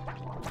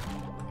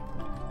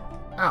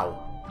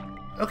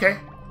 Ow. Okay,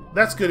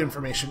 that's good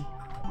information.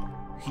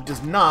 He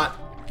does not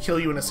kill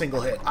you in a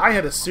single hit. I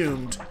had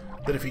assumed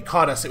that if he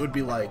caught us, it would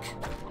be like,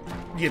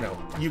 you know,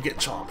 you get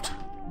chomped.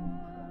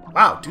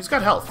 Wow, dude's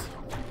got health.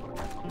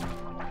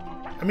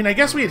 I mean, I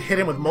guess we had hit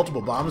him with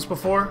multiple bombs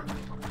before.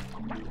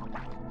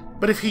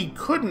 But if he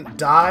couldn't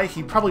die,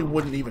 he probably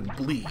wouldn't even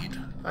bleed.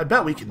 I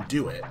bet we can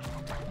do it.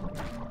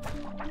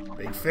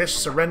 Big Fish,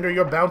 surrender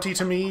your bounty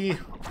to me.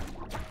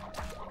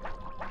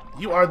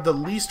 You are the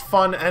least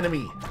fun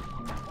enemy.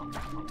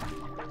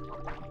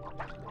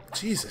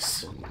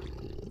 Jesus.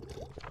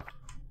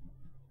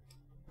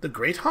 The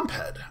Great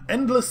Humphead.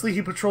 Endlessly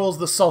he patrols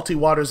the salty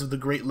waters of the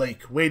Great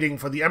Lake, waiting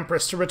for the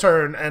Empress to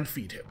return and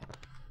feed him.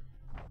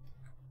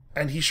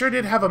 And he sure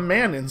did have a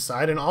man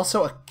inside, and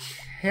also a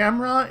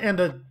camera and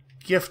a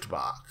gift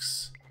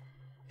box.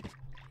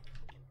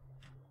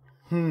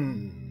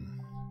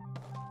 Can't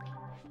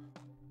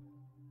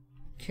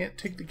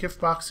take the gift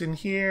box in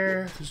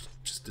here. There's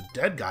just a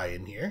dead guy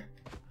in here.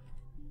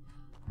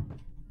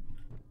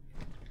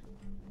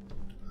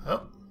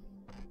 Oh.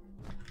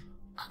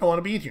 I don't want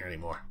to be in here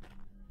anymore.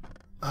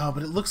 Oh,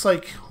 but it looks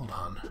like... Hold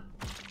on.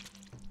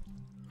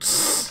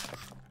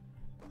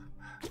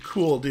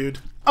 Cool, dude.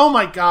 Oh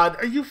my god,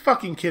 are you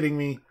fucking kidding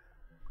me?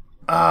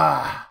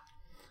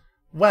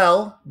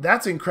 Well,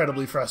 that's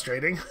incredibly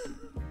frustrating.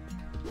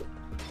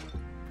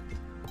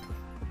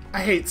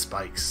 I hate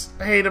spikes.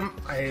 I hate them.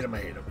 I hate them. I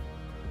hate them.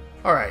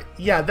 Alright,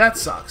 yeah, that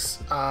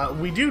sucks.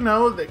 We do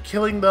know that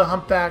killing the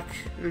humpback,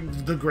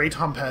 the Great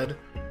Humphead,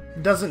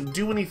 doesn't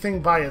do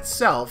anything by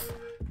itself,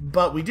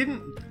 but we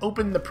didn't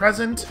open the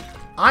present.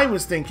 I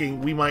was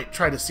thinking we might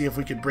try to see if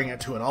we could bring it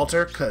to an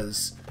altar,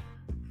 because,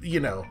 you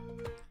know,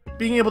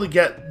 being able to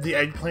get the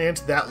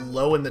eggplant that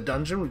low in the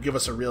dungeon would give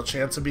us a real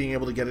chance of being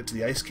able to get it to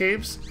the ice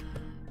caves,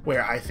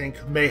 where I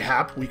think,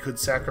 mayhap, we could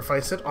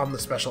sacrifice it on the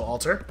special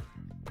altar.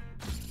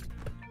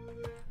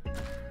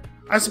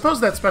 I suppose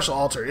that special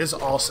altar is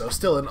also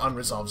still an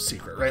unresolved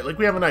secret, right? Like,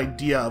 we have an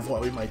idea of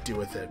what we might do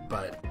with it,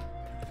 but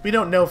we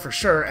don't know for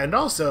sure, and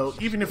also,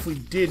 even if we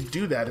did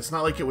do that, it's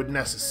not like it would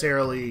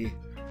necessarily...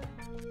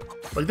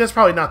 Like, that's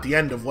probably not the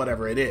end of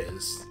whatever it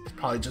is. It's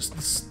probably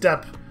just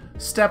step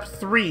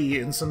 3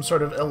 in some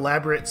sort of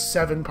elaborate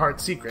 7-part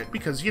secret,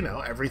 because, you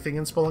know, everything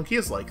in Spelunky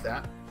is like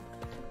that.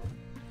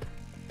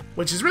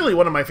 Which is really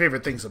one of my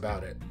favorite things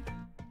about it.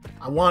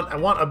 I want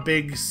a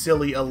big,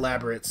 silly,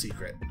 elaborate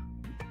secret.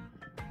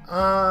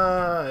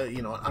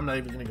 You know what, I'm not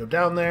even gonna go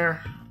down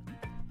there.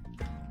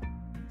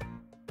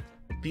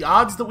 The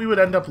odds that we would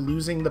end up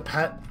losing the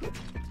pet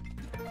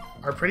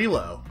are pretty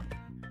low.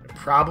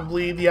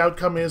 Probably the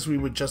outcome is we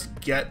would just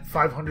get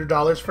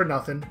 $500 for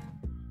nothing.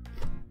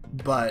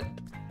 But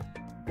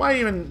why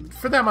even,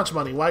 for that much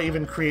money, why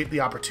even create the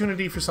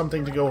opportunity for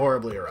something to go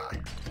horribly awry?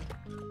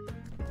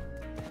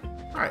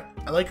 Alright,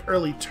 I like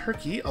early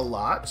turkey a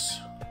lot.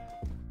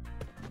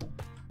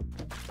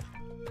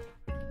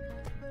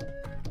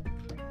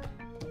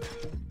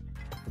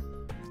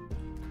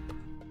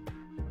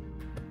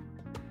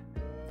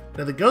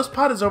 Now the ghost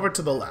pod is over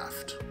to the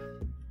left.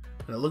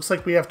 And it looks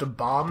like we have to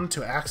bomb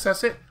to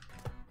access it.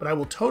 But I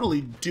will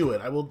totally do it.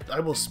 I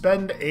will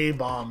spend a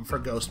bomb for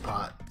ghost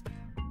pod.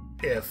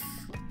 If...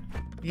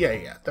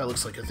 Yeah, that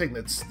looks like a thing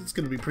that's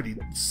going to be pretty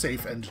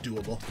safe and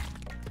doable.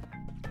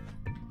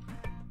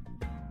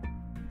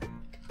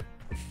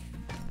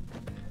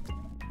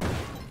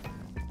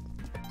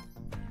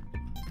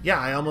 Yeah,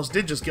 I almost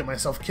did just get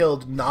myself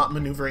killed not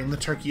maneuvering the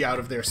turkey out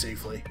of there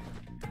safely.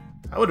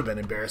 That would have been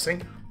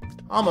embarrassing.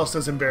 Almost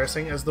as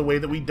embarrassing as the way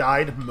that we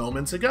died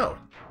moments ago.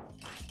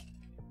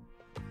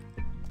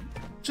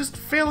 Just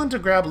failing to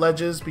grab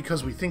ledges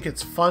because we think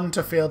it's fun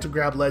to fail to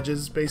grab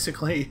ledges,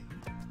 basically.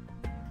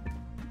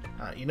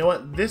 You know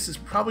what? This is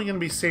probably going to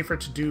be safer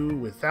to do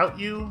without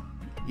you.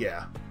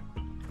 Yeah.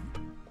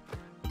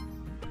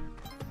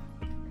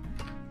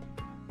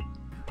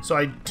 So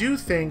I do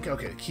think...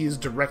 Okay, the key is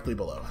directly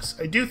below us.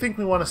 I do think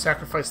we want to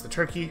sacrifice the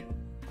turkey,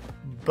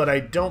 but I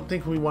don't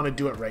think we want to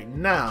do it right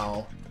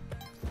now,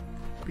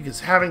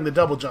 because having the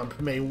double jump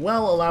may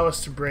well allow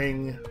us to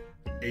bring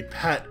a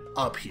pet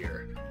up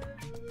here.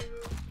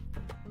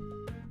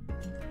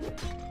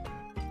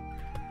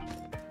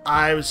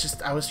 I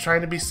was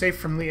trying to be safe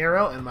from the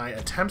arrow, and my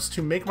attempts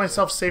to make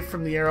myself safe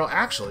from the arrow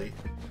actually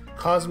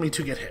caused me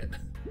to get hit.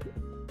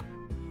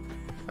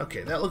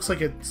 Okay, that looks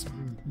like it's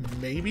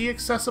maybe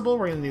accessible.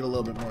 We're gonna need a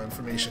little bit more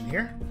information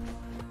here.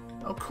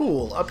 Oh,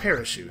 cool, a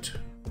parachute.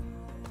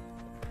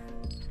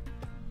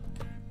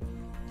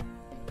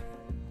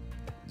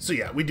 So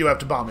yeah, we do have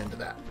to bomb into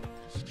that.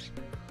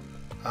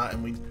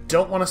 And we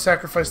don't want to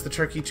sacrifice the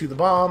turkey to the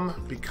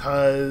bomb,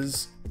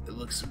 because it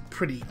looks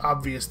pretty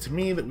obvious to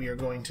me that we are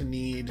going to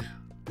need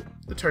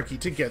the turkey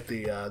to get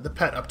the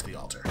pet up to the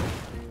altar.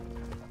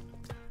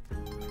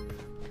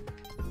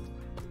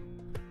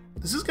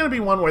 This is going to be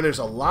one where there's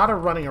a lot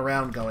of running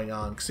around going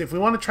on, because if we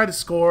want to try to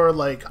score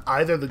like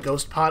either the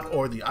ghost pot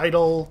or the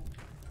idol,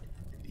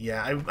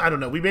 yeah, I don't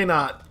know, we may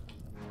not...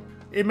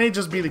 It may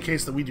just be the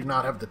case that we do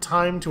not have the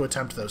time to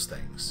attempt those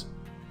things.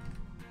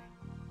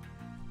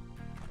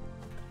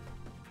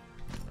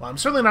 Well, I'm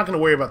certainly not going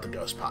to worry about the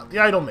ghost pot. The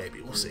idol,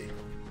 maybe. We'll see.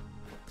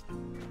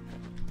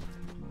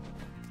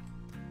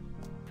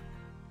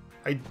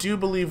 I do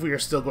believe we are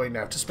still going to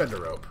have to spend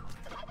a rope.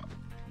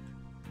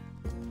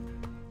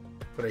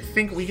 But I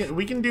think we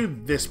can do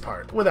this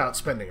part without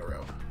spending a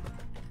rope.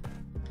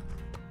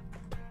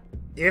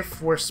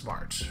 If we're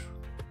smart.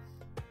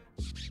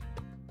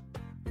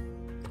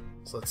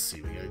 So let's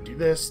see. We gotta do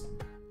this.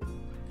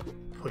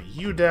 Put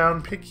you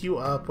down, pick you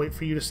up, wait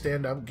for you to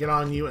stand up, get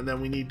on you, and then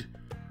we need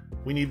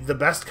the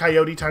best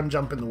coyote time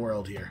jump in the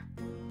world here.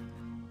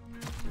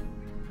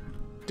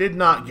 Did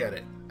not get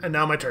it. And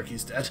now my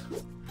turkey's dead.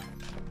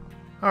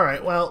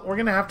 Alright, well, we're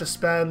gonna have to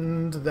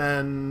spend,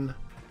 then,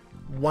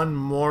 one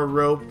more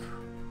rope.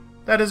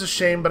 That is a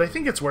shame, but I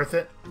think it's worth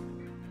it.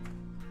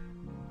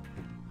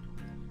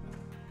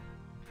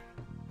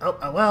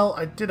 Oh, well,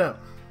 I did a...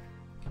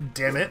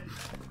 Damn it.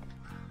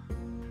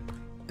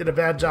 Did a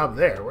bad job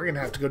there. We're gonna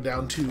have to go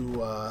down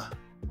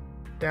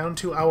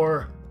to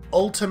our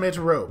ultimate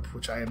rope,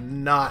 which I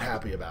am not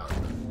happy about.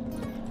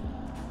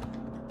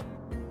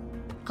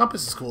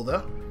 Compass is cool,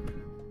 though.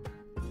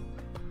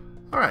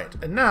 Alright,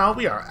 and now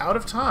we are out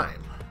of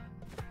time.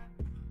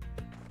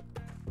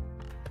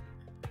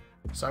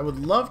 So I would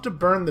love to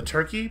burn the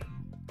turkey,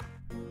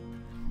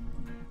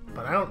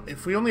 but I don't...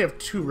 If we only have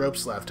 2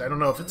 ropes left, I don't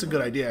know if it's a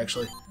good idea,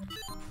 actually.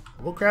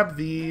 We'll grab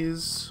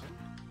these.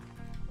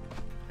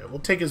 Yeah, we'll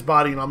take his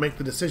body, and I'll make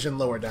the decision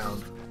lower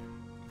down.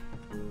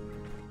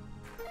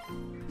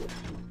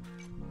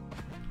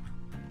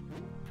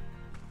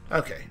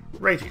 Okay,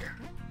 right here.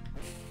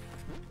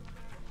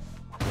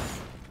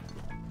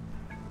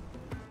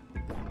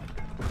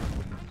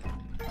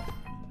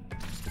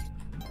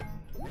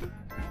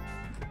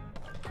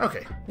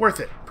 Okay, worth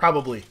it,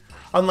 probably.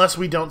 Unless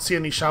we don't see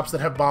any shops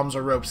that have bombs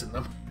or ropes in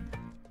them.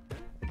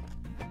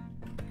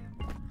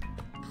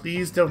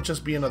 Please don't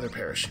just be another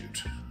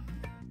parachute.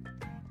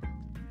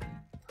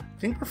 I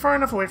think we're far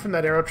enough away from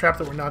that arrow trap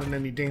that we're not in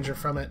any danger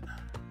from it.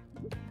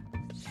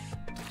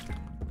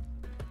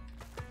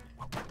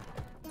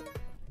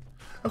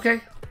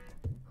 Okay.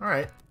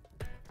 Alright.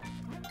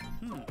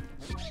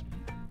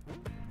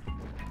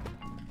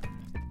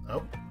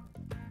 Oh.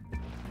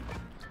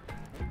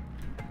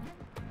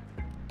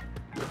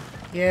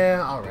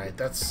 Yeah, alright.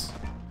 That's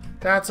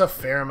a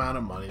fair amount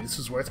of money. This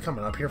is worth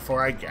coming up here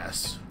for, I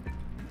guess.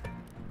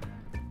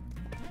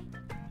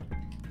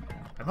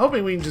 I'm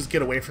hoping we can just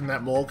get away from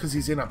that mole, because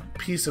he's in a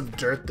piece of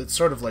dirt that's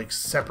sort of like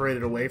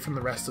separated away from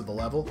the rest of the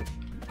level.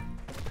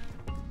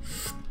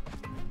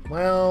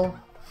 Well...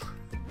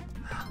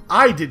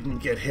 I didn't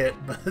get hit,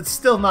 but it's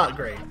still not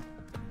great.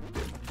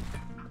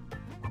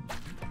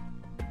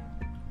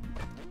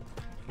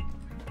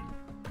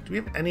 Do we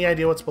have any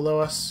idea what's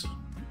below us?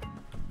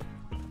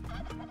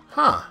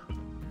 Huh.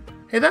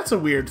 Hey, that's a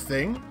weird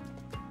thing.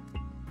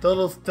 The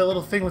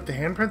little thing with the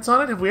handprints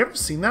on it. Have we ever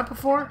seen that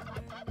before?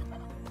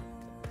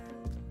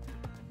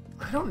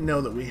 I don't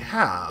know that we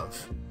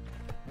have.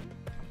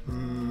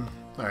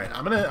 Alright,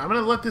 I'm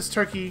gonna let this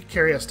turkey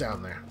carry us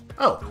down there.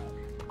 Oh.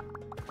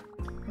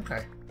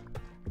 Okay.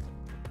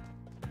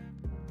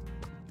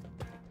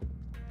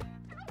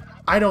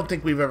 I don't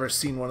think we've ever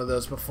seen one of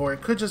those before.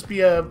 It could just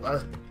be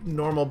a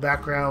normal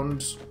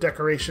background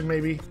decoration,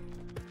 maybe.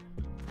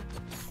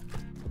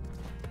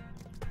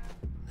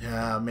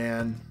 Yeah,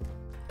 man.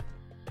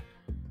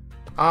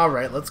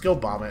 Alright, let's go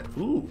bomb it.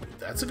 Ooh,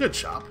 that's a good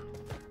shop.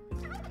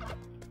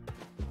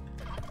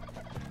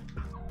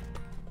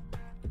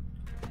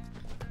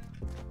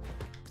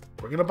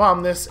 We're gonna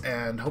bomb this,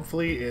 and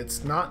hopefully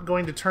it's not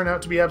going to turn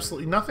out to be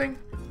absolutely nothing.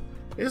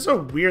 It is a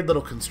weird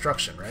little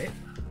construction, right?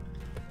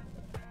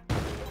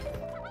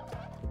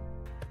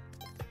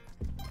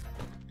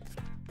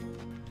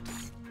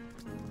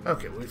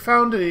 Okay, we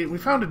found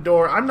a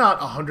door. I'm not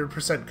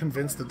 100%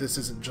 convinced that this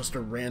isn't just a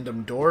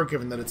random door,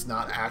 given that it's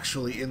not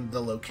actually in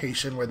the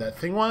location where that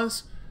thing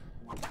was.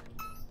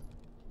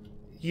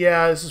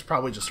 Yeah, this is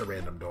probably just a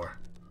random door.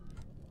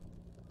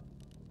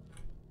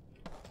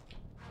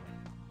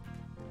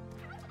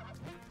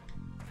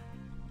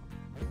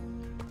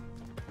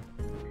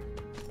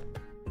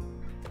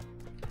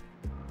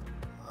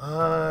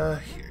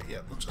 Here, yeah,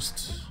 we'll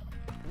just...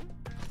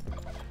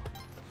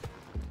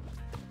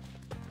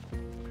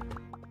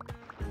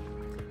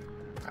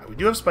 Alright, we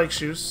do have spike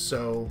shoes,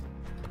 so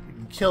we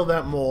can kill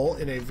that mole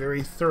in a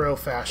very thorough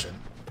fashion.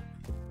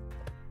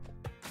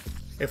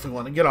 If we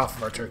want to get off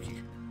of our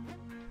turkey.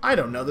 I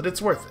don't know that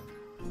it's worth it.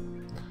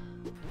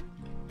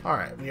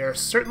 Alright, we are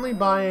certainly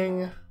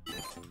buying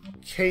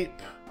cape.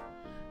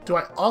 Do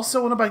I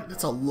also want to buy...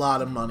 That's a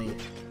lot of money.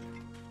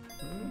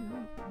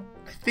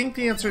 I think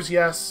the answer is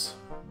yes.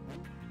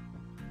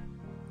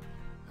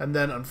 And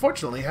then,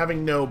 unfortunately,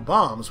 having no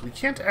bombs, we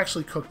can't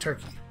actually cook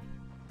turkey.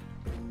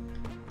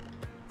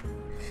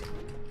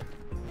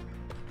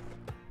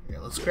 Okay,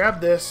 let's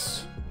grab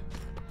this.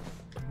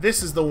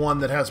 This is the one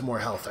that has more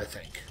health, I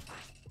think.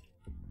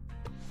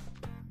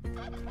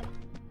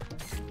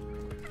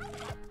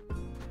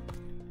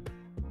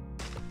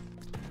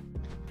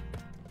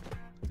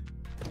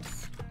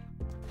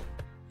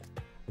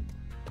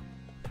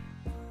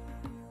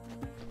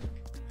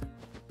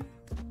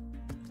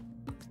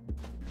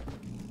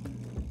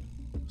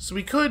 So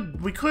we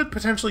could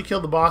potentially kill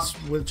the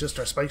boss with just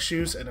our spike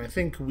shoes, and I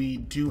think we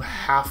do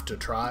have to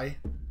try.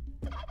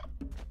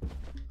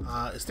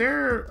 Is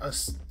there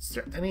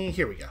any?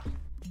 Here we go.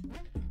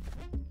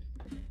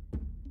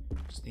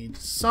 Just need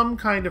some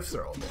kind of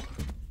throwable.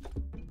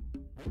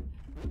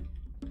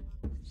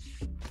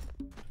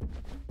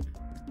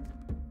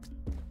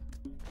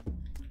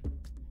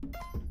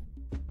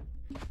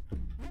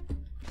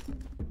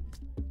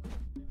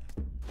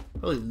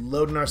 Really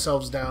loading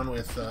ourselves down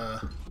with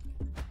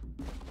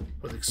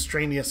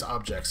extraneous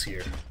objects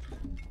here.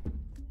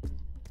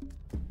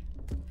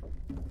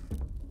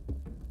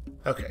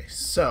 Okay,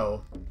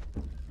 so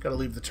gotta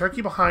leave the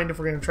turkey behind if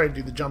we're gonna try to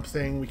do the jump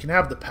thing. We can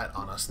have the pet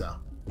on us though.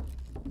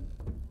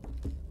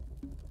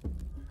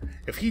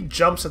 If he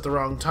jumps at the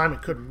wrong time,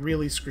 it could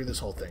really screw this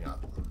whole thing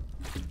up.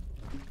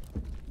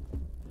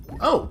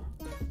 Oh!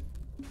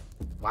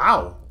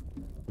 Wow!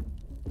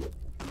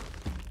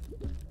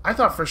 I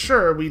thought for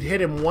sure we'd hit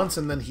him once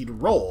and then he'd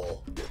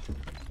roll.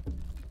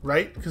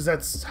 Right? Because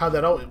that's how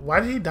that always... Why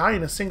did he die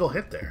in a single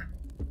hit there?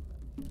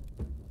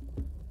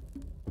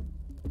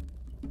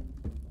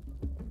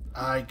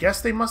 I guess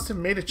they must have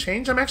made a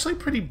change. I'm actually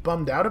pretty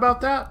bummed out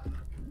about that.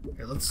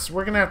 Here,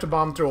 we're gonna have to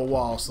bomb through a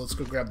wall, so let's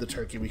go grab the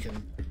turkey. We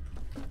can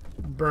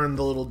burn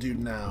the little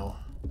dude now.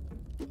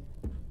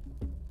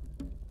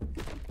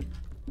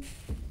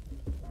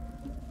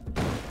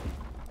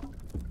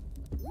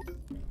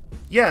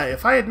 Yeah,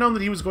 if I had known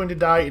that he was going to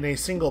die in a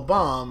single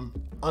bomb,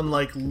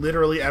 unlike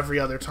literally every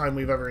other time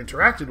we've ever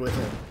interacted with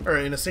him, or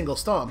in a single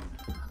stomp,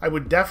 I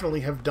would definitely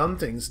have done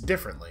things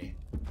differently.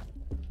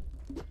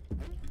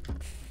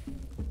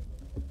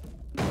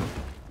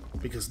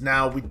 Because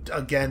now we,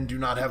 again, do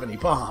not have any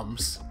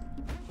bombs.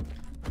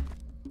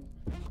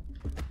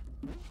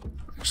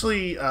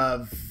 Actually,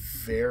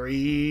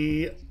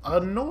 very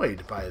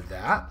annoyed by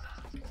that.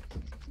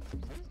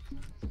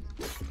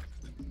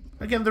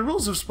 Again, the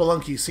rules of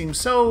Spelunky seem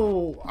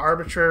so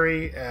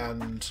arbitrary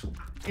and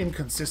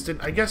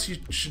inconsistent. I guess you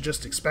should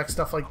just expect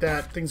stuff like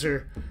that. Things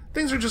are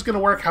just going to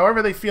work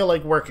however they feel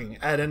like working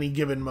at any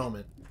given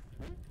moment.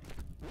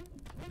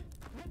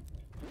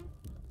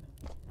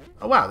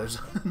 Oh wow,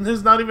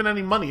 there's not even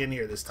any money in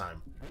here this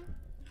time.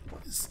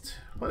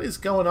 What is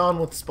going on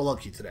with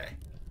Spelunky today?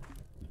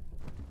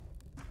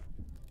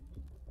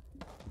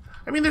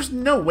 I mean, there's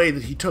no way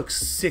that he took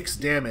 6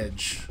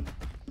 damage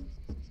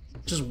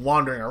just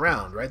wandering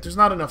around, right? There's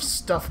not enough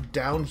stuff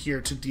down here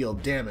to deal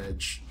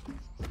damage.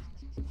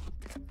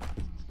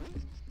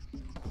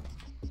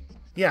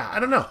 Yeah, I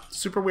don't know.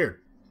 Super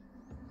weird.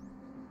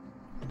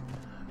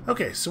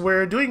 Okay, so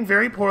we're doing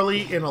very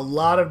poorly in a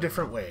lot of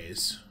different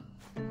ways.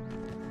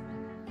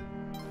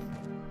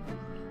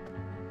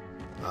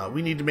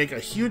 We need to make a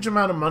huge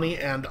amount of money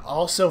and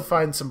also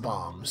find some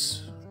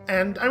bombs.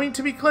 And, I mean,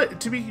 to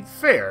be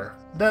fair,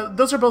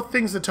 those are both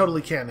things that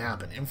totally can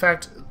happen. In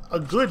fact, a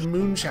good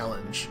moon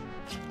challenge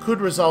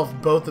could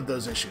resolve both of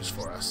those issues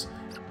for us.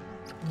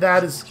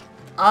 That is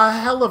a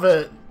hell of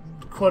a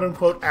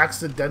quote-unquote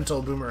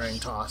accidental boomerang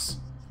toss.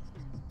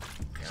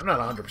 Okay, I'm not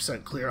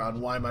 100% clear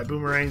on why my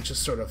boomerang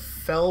just sort of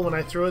fell when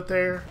I threw it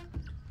there.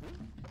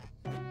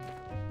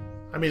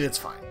 I mean, it's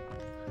fine.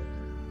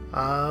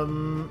 I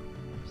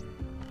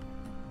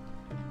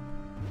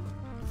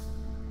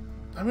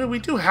mean, we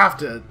do have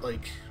to,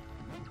 like...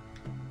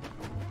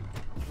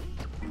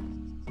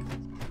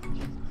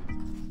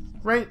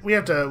 Right? We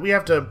have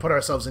to put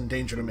ourselves in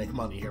danger to make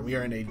money here. We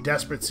are in a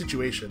desperate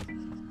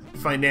situation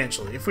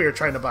financially if we are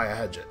trying to buy a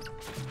Hedget.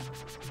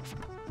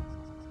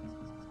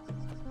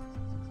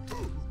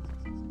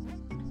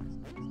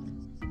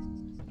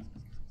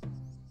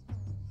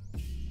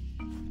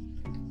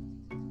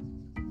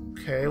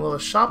 Okay, well, a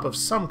shop of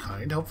some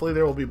kind. Hopefully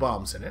there will be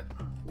bombs in it.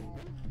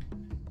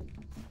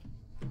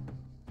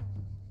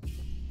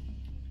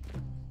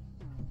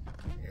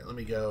 Here, let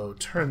me go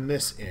turn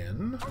this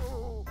in.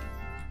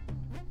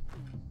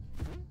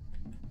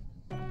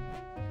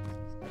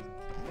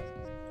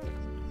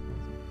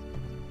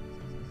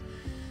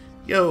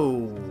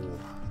 Yo,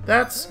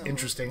 that's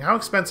interesting. How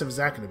expensive is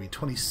that going to be?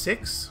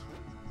 26?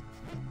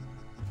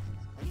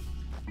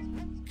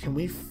 Can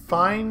we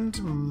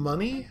find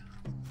money?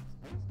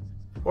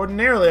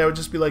 Ordinarily, I would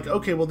just be like,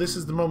 okay, well, this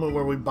is the moment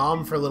where we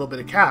bomb for a little bit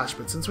of cash,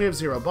 but since we have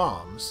 0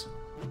 bombs...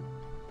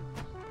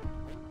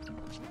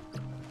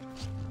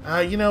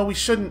 you know, we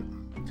shouldn't...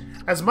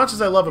 As much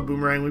as I love a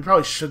boomerang, we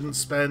probably shouldn't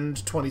spend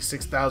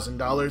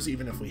 $26,000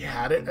 even if we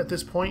had it at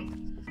this point.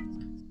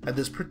 At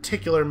this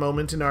particular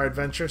moment in our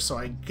adventure, so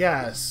I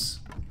guess...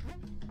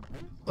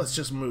 Let's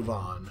just move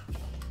on.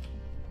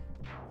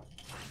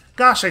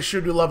 Gosh, I sure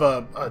do love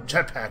a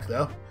jetpack,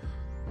 though.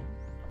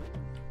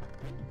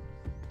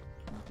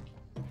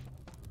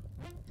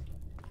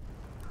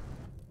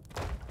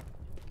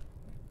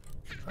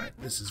 Alright,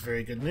 this is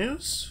very good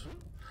news.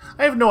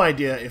 I have no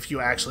idea if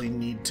you actually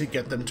need to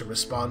get them to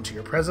respond to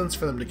your presence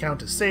for them to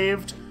count as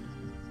saved,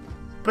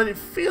 but it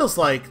feels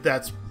like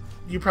that's...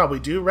 You probably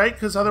do, right?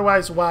 Because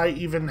otherwise, why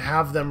even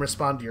have them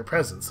respond to your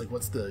presence? Like,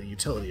 what's the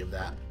utility of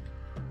that?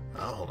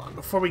 Oh, hold on.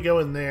 Before we go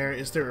in there,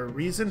 is there a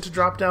reason to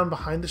drop down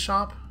behind the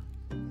shop?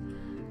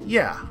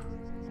 Yeah.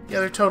 Yeah,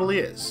 there totally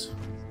is.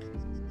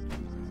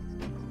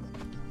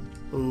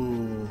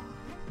 Ooh.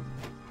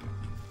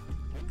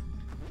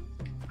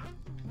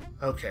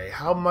 Okay,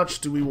 how much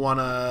do we want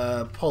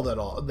to pull that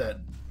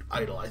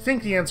idol? I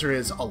think the answer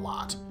is a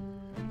lot.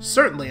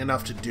 Certainly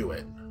enough to do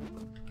it.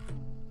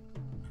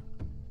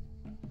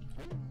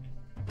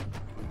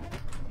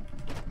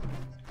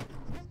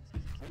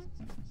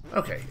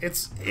 Okay,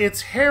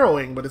 it's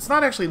harrowing, but it's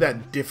not actually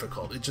that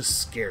difficult. It just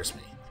scares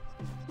me.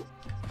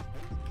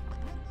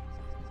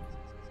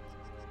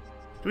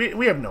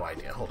 We have no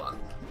idea. Hold on.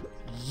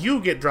 You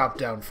get dropped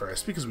down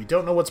first, because we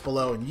don't know what's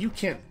below, and you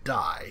can't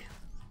die.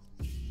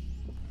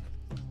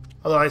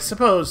 Although I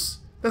suppose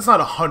that's not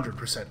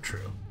 100%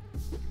 true.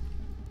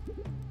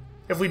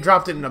 If we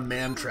dropped it in a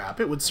man trap,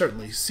 it would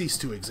certainly cease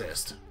to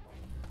exist.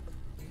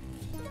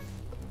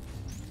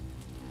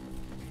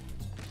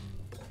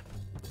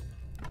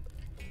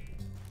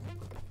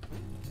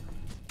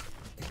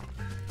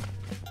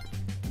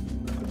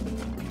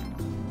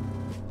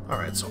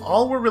 Alright, so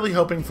all we're really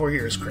hoping for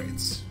here is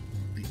crates.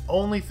 The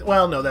only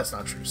well, no, that's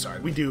not true. Sorry.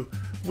 We do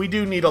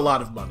need a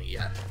lot of money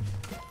yet.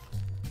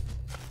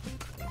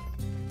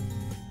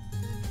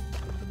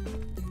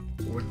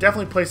 We're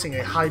definitely placing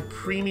a high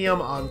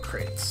premium on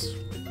crates.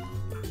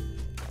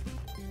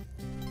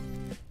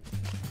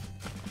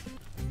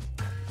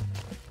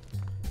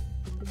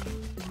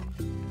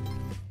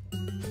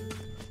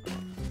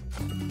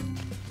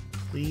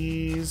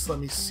 Please, let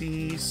me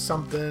see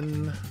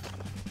something.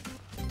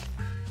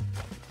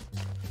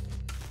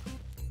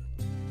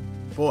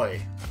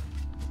 Boy.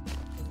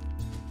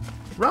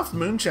 Rough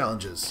moon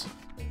challenges.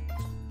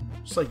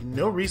 Just like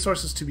no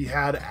resources to be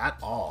had at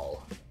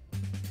all.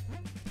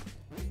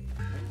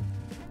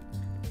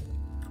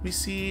 Can we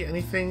see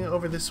anything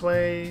over this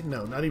way?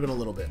 No, not even a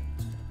little bit.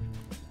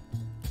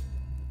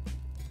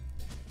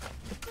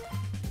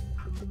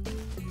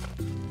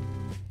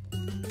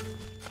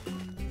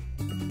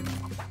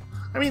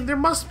 I mean, there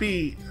must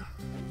be...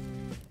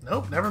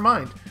 Nope, never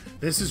mind.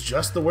 This is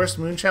just the worst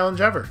moon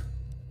challenge ever.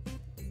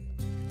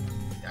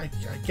 I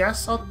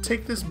guess I'll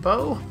take this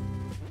bow.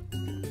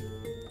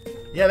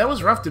 Yeah, that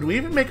was rough. Did we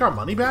even make our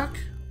money back?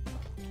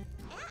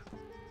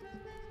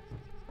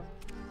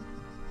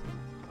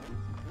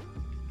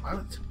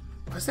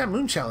 Why is that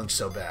moon challenge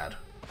so bad?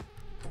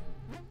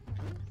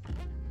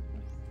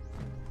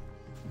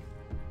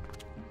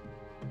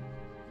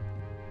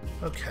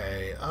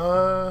 Okay,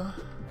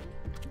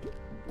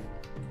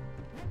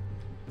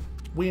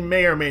 we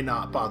may or may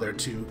not bother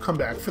to come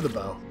back for the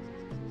bow.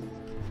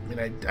 I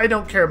mean, I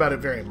don't care about it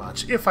very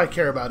much, if I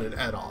care about it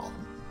at all.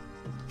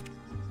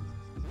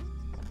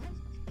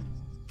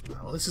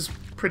 Well, this is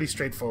pretty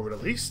straightforward,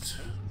 at least.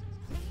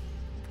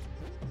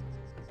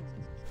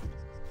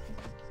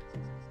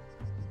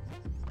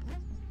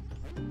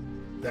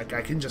 That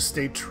guy can just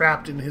stay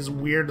trapped in his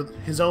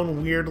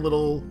own weird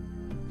little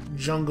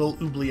jungle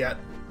oubliette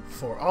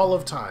for all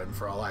of time,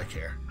 for all I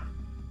care.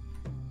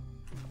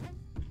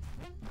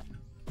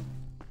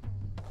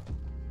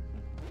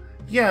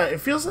 Yeah, it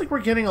feels like we're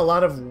getting a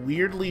lot of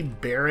weirdly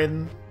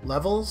barren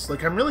levels.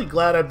 Like, I'm really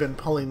glad I've been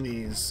pulling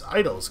these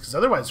idols, because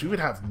otherwise we would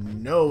have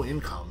no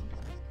income.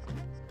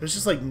 There's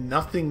just, like,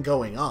 nothing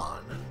going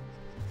on.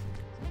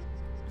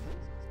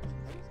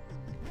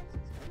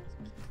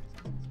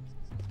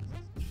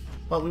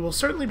 But we will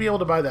certainly be able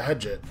to buy the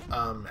Hedget.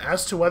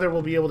 As to whether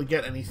we'll be able to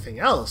get anything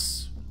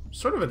else,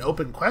 sort of an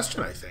open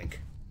question, I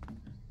think.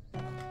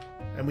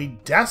 And we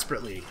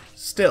desperately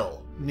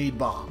still need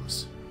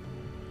bombs.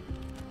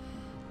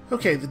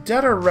 Okay, the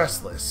dead are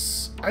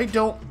restless. I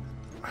don't...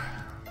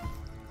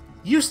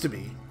 Used to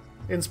be.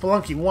 In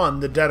Spelunky 1,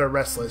 the dead are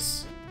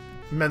restless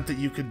meant that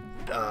you could,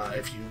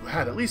 if you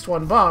had at least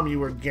one bomb, you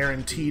were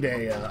guaranteed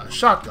a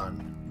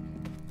shotgun.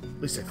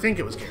 At least I think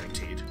it was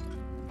guaranteed.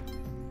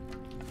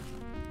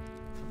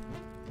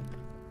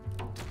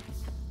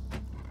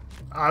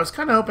 I was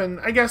kind of hoping...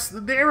 I guess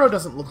the arrow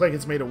doesn't look like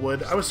it's made of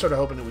wood. I was sort of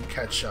hoping it would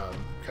catch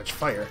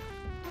fire.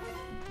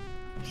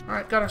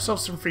 Alright, got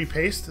ourselves some free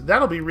paste.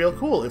 That'll be real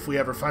cool if we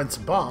ever find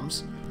some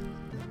bombs.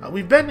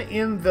 We've been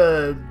in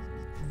the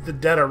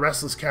Dead are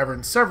Restless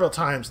cavern several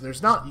times, and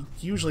there's not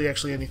usually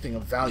actually anything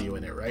of value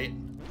in it, right?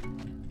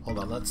 Hold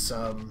on, let's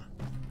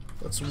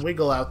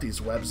wiggle out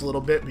these webs a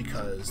little bit,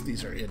 because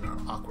these are in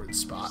an awkward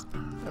spot.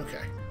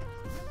 Okay.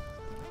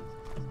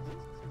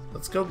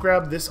 Let's go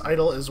grab this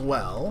idol as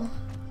well.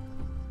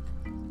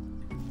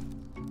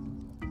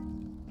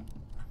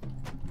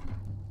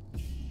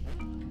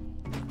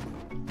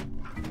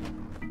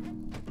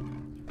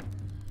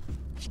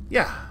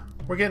 Yeah,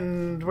 we're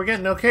getting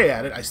okay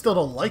at it. I still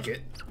don't like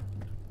it.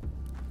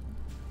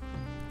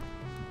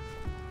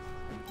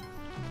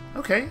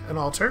 Okay, an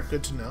altar.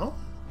 Good to know.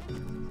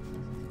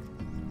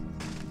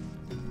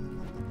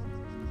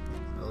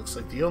 It looks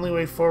like the only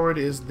way forward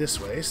is this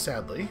way,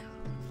 sadly.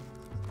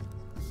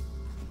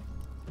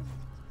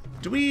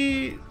 Did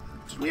we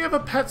have a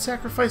pet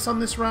sacrifice on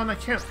this run? I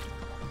can't...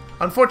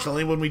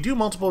 Unfortunately, when we do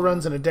multiple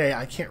runs in a day,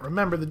 I can't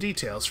remember the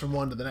details from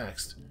one to the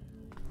next.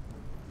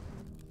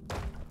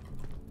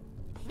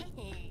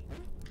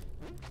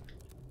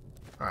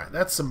 Alright,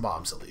 that's some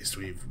bombs at least.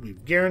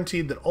 We've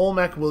guaranteed that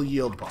Olmec will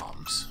yield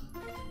bombs.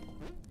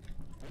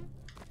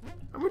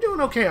 And we're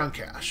doing okay on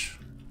cash.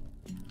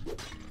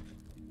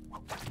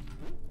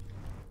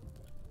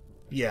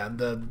 Yeah,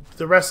 the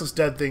Restless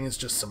Dead thing is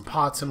just some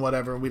pots and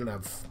whatever. We don't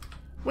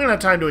have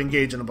time to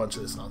engage in a bunch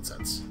of this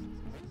nonsense.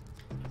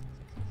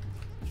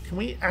 Can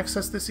we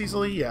access this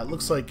easily? Yeah, it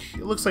looks like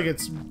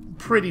it's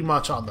pretty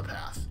much on the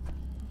path.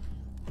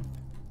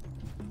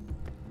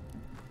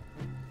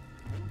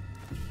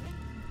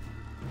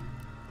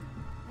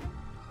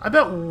 I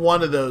bet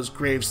one of those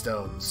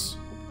gravestones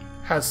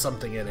has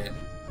something in it.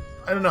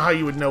 I don't know how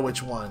you would know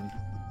which one.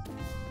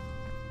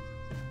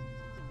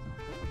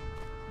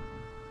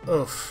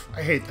 Oof,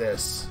 I hate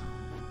this.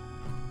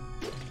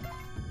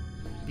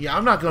 Yeah,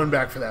 I'm not going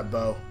back for that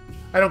bow.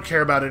 I don't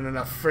care about it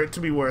enough for it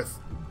to be worth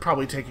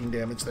probably taking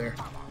damage there.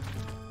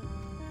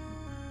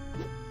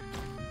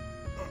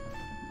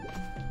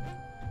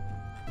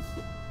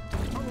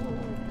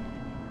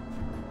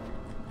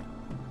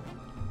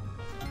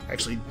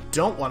 Actually,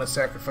 don't want to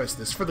sacrifice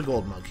this for the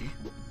gold monkey.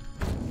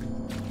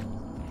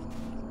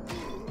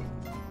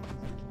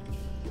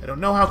 I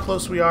don't know how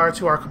close we are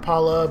to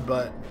Archipala,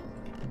 but,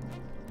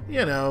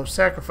 you know,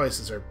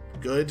 sacrifices are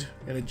good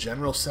in a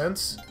general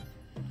sense.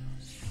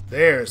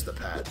 There's the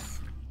pet.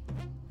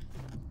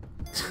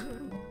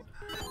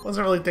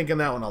 Wasn't really thinking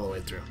that one all the way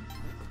through.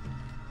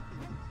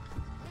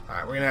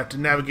 Alright, we're gonna have to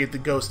navigate the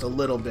ghost a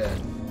little bit.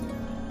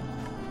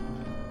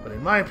 But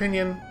in my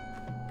opinion,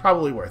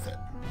 probably worth it.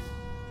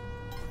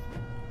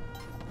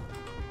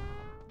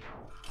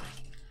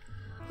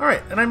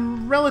 Alright, and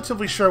I'm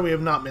relatively sure we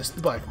have not missed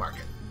the black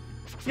market.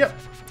 Yep.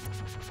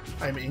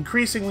 I'm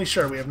increasingly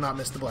sure we have not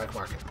missed the black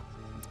market.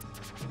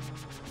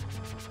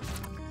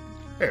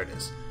 There it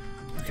is.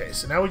 Okay,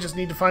 so now we just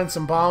need to find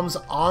some bombs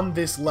on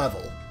this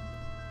level.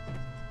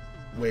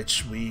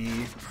 Which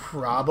we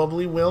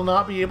probably will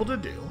not be able to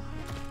do.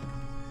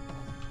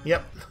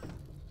 Yep.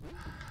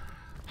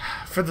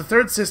 For the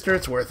third sister,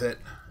 it's worth it.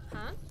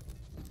 Huh?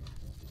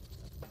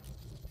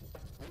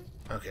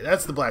 Okay,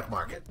 that's the black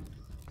market.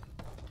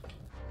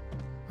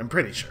 I'm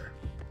pretty sure.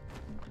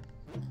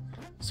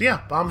 So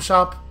yeah, bomb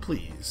shop,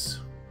 please.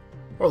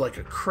 Or like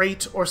a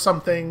crate or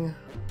something.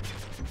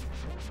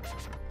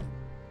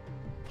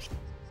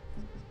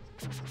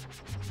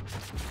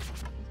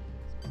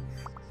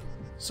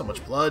 So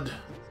much blood.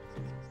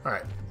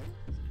 Alright.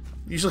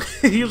 Usually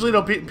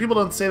people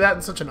don't say that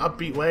in such an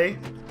upbeat way.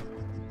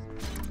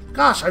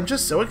 Gosh, I'm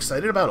just so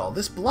excited about all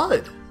this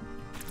blood.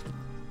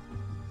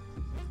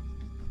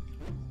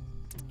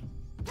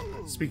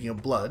 Speaking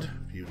of blood,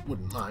 if you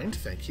wouldn't mind,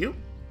 thank you.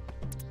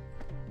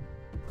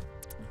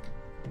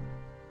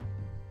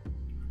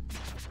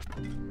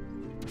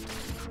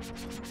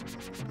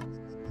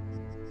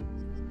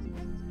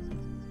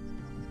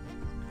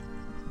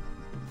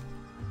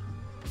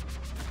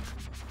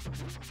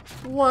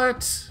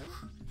 What?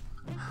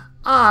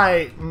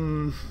 I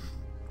don't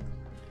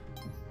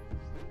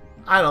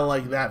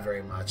like that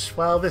very much.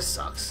 Well, this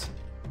sucks.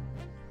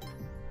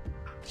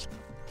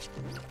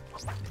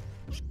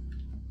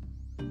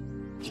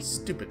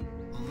 Stupid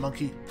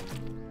monkey.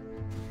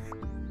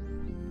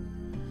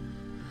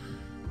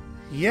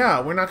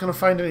 Yeah, we're not gonna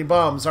find any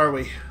bombs, are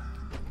we?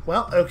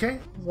 Well, okay.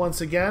 Once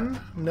again,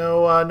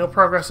 no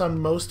progress on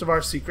most of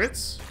our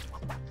secrets.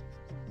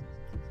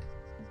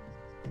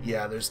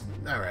 Yeah, there's...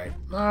 Alright.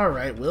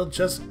 Alright, we'll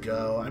just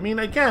go. I mean,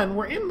 again,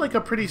 we're in, like,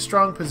 a pretty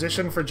strong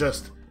position for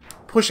just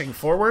pushing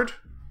forward.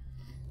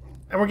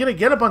 And we're gonna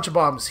get a bunch of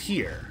bombs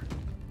here.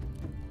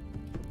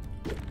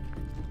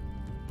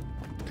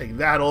 Take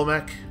that,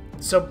 Olmec.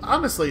 So,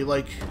 honestly,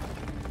 like...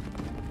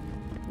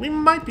 we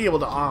might be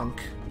able to onk,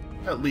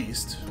 at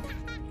least.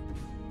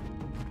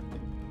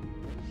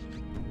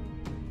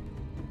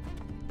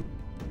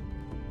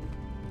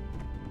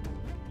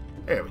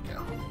 There we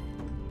go.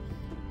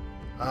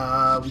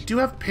 We do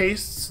have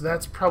paste, so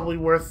that's probably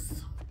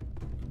worth...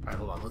 Alright,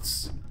 hold on.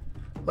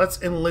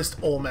 Let's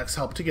enlist Olmec's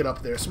help to get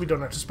up there so we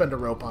don't have to spend a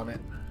rope on it.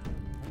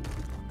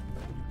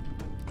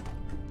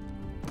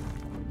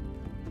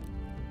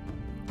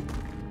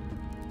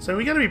 So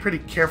we gotta be pretty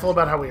careful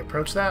about how we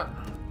approach that.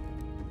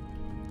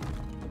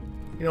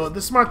 You know what,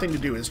 the smart thing to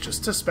do is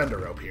just to spend a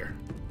rope here.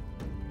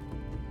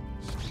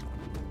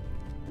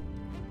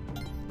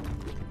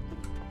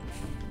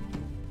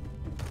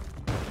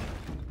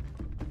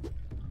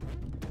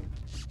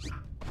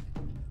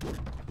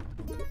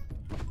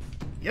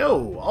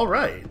 Yo,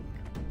 alright.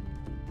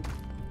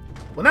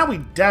 Well, now we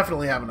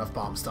definitely have enough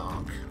bombs to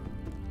onk.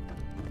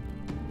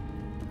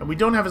 And we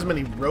don't have as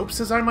many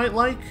ropes as I might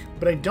like,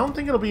 but I don't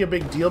think it'll be a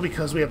big deal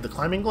because we have the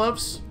climbing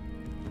gloves.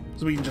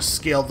 So we can just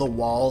scale the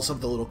walls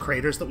of the little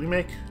craters that we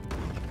make.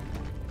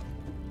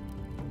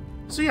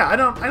 So yeah, I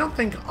don't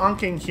think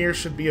onking here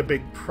should be a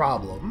big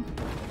problem.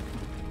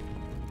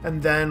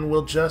 And then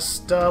we'll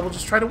just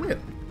try to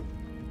win.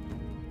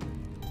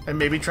 And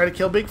maybe try to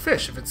kill big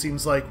fish if it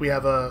seems like we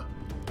have a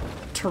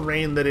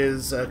terrain that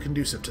is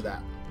conducive to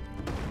that.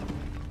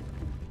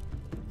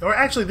 Or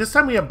actually, this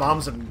time we have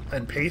bombs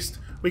and paste.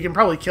 We can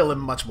probably kill him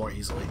much more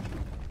easily.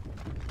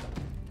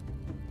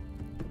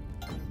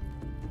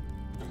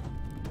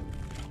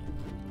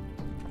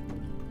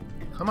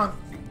 Come on.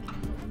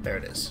 There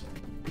it is.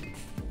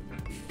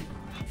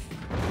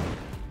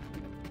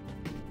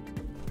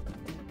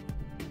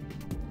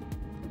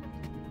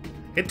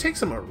 It takes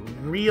him a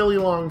really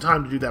long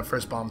time to do that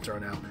first bomb throw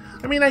now.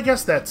 I mean, I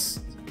guess that's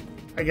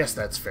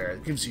fair.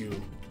 It gives you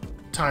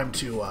time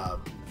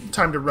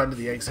to run to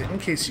the exit in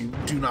case you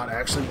do not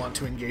actually want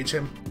to engage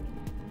him.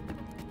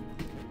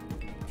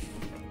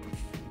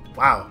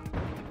 Wow.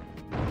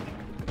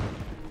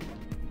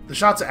 The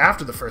shots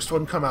after the first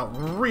one come out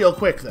real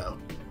quick, though.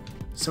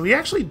 So he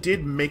actually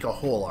did make a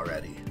hole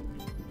already.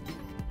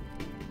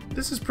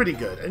 This is pretty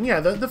good. And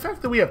yeah, the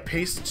fact that we have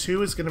paste,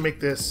 too, is going to make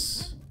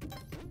this...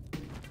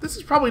 This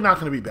is probably not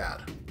going to be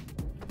bad.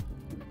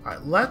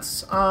 Alright,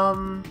 let's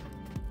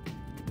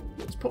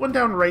put one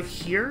down right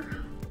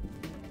here.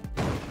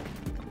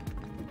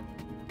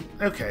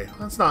 Okay,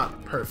 that's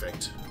not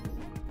perfect.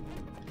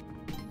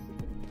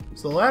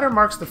 So the ladder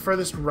marks the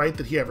furthest right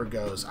that he ever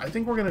goes. I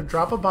think we're going to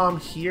drop a bomb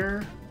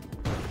here.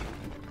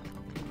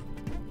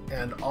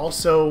 And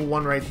also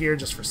one right here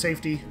just for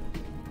safety.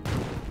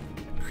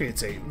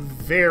 Creates a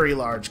very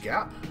large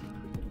gap.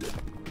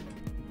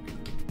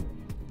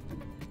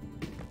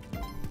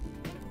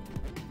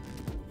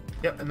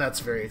 Yep, and that's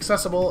very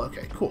accessible.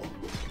 Okay, cool.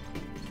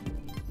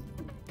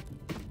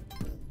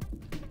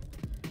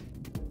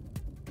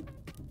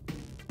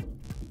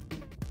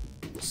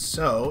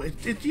 So,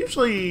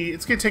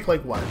 it's gonna take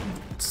like, what,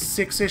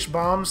 6-ish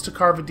bombs to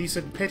carve a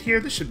decent pit here?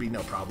 This should be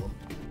no problem.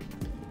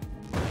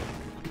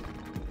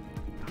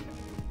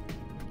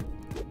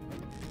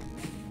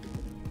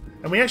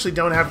 And we actually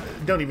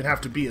don't even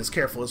have to be as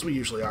careful as we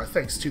usually are,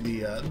 thanks to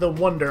the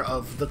wonder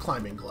of the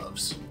climbing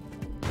gloves.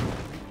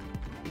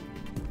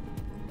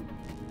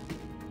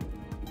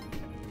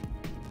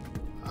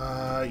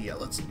 Yeah,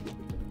 let's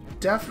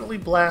definitely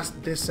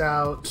blast this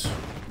out.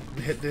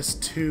 Hit this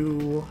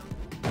too.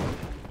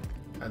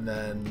 And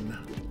then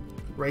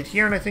right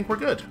here, and I think we're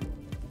good.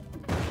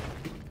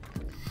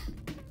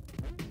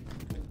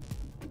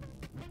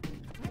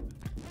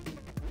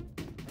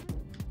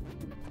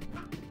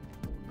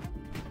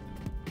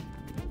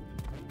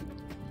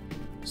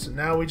 So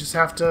now we just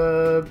have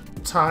to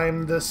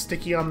time the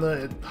sticky on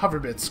the hover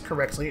bits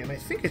correctly, and I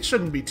think it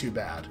shouldn't be too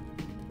bad.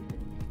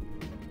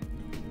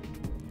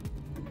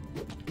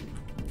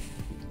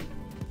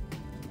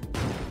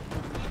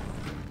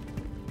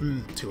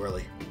 Too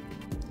early.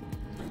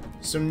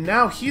 So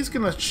now he's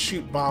gonna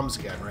shoot bombs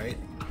again, right?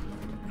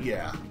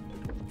 Yeah.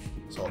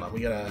 So hold on, we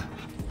gotta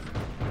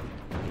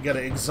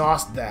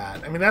exhaust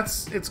that. I mean,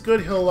 it's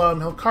good.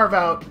 He'll carve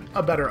out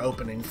a better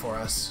opening for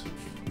us.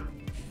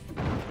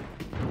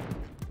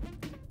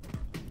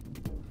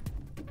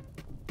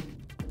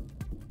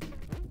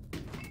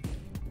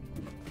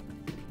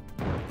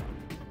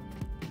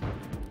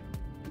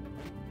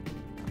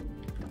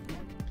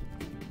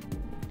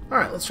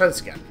 Alright, let's try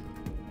this again.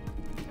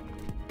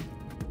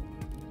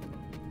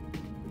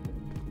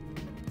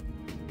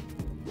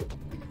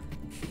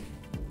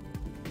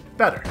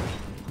 Better.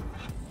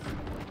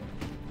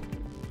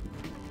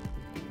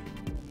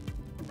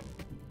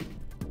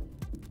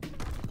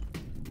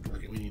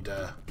 Okay, we need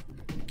to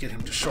get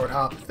him to short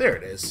hop. There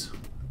it is.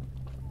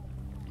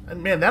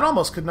 And man, that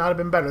almost could not have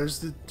been better.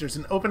 There's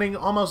an opening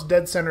almost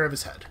dead center of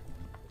his head.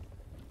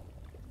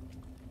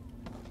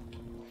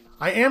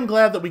 I am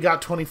glad that we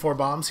got 24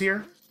 bombs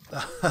here.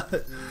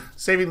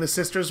 Saving the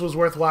sisters was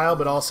worthwhile,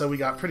 but also we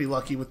got pretty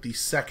lucky with the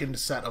second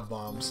set of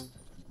bombs.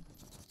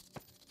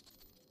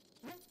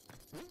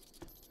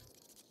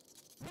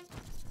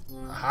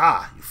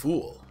 Aha, you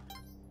fool.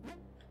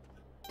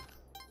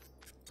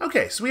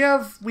 Okay, so we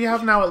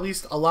have now at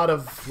least a lot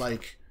of,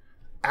 like,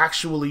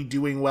 actually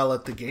doing well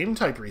at the game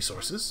type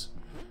resources.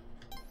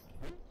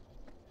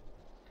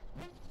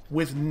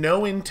 With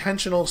no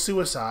intentional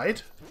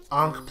suicide,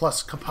 Ankh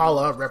plus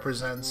Kapala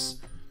represents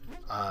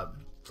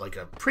like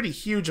a pretty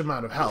huge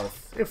amount of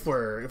health if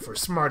we're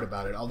smart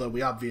about it, although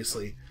we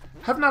obviously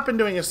have not been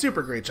doing a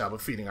super great job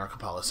of feeding our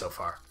Kapala so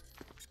far.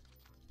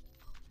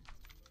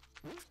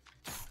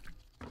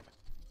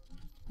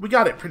 We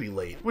got it pretty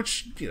late,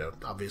 which, you know,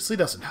 obviously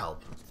doesn't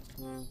help.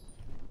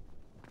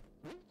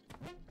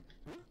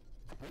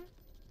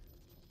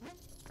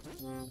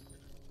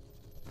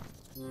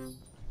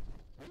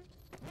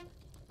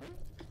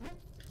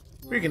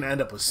 We're gonna end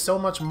up with so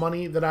much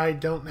money that I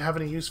don't have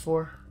any use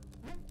for.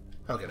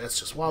 Okay, that's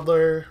just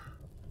Waddler.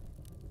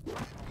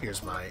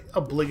 Here's my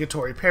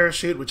obligatory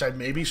parachute, which I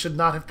maybe should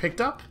not have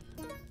picked up,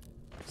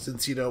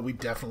 since, you know, we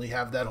definitely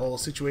have that whole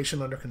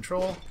situation under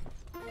control.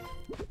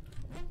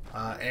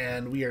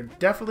 And we are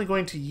definitely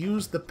going to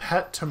use the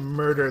pet to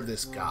murder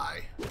this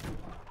guy.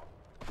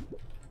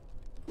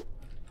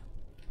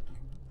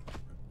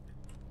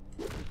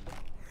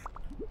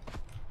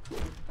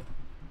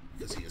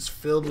 Because he is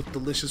filled with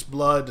delicious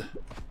blood.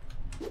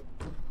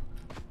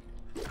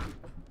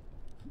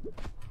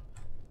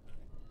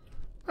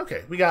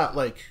 Okay, we got,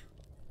 like...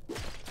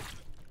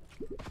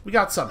 we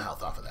got some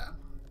health off of that.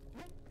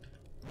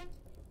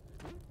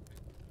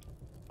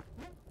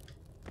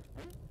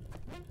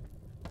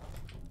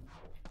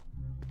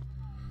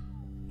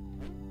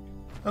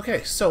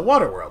 Okay, so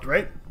Waterworld,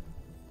 right?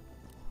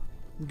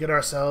 Get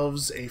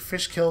ourselves a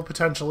fish kill,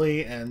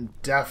 potentially, and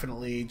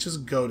definitely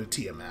just go to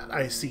Tiamat.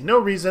 I see no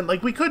reason...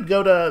 like, we could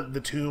go to the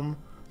tomb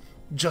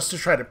just to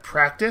try to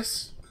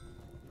practice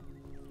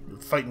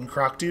fighting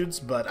croc dudes,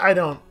 but I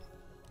don't...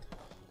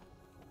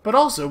 But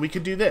also, we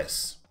could do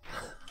this.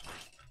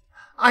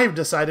 I have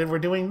decided we're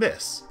doing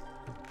this.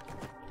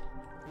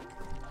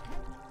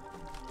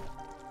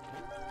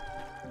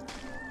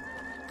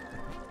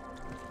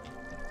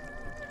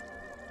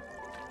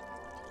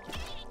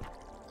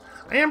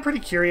 I am pretty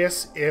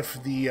curious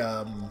if the,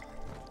 oh,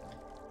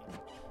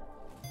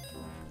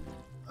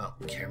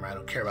 camera, I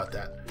don't care about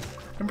that.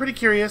 I'm pretty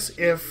curious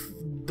if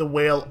the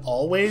whale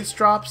always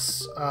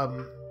drops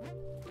a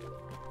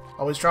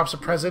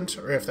present,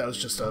 or if that was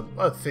just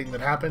a thing that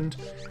happened.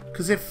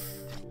 Because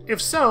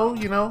if so,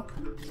 you know,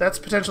 that's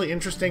potentially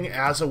interesting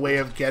as a way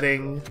of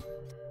getting,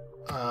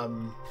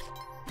 I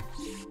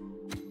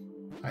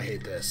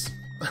hate this.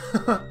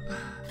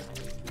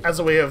 As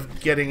a way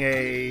of getting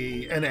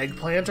an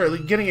eggplant, or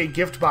getting a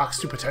gift box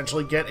to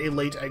potentially get a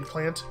late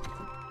eggplant.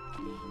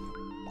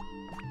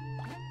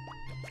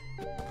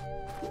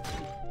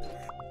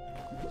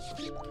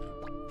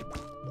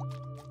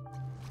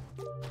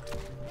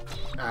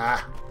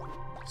 Ah,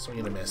 swing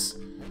and a miss.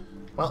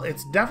 Well,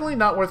 it's definitely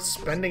not worth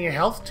spending a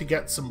health to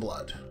get some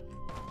blood.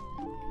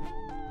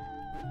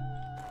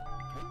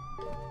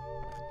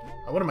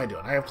 Oh, what am I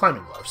doing? I have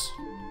climbing gloves.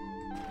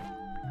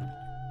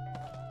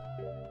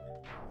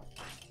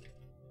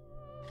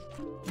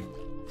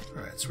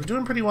 Alright, so we're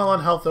doing pretty well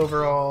on health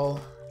overall.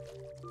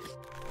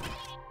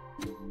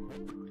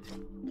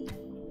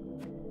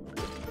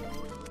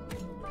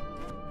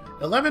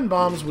 $11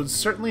 bombs would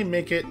certainly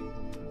make it...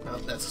 oh,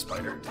 that's a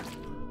spider.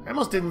 I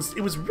almost didn't...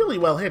 it was really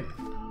well hidden.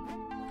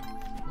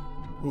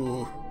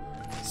 Ooh,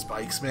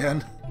 spikes,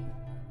 man.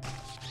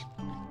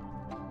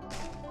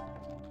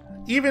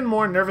 Even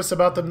more nervous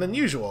about them than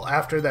usual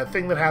after that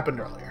thing that happened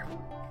earlier.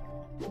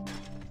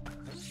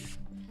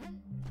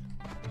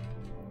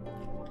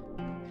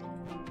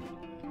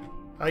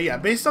 Yeah,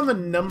 based on the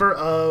number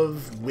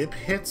of whip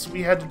hits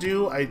we had to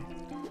do,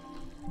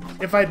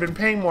 if I'd been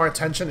paying more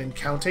attention and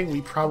counting,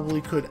 we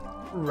probably could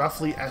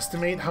roughly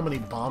estimate how many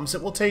bombs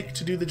it will take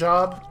to do the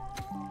job.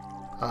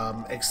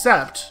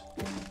 Except,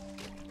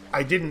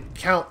 I didn't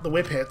count the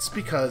whip hits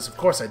because, of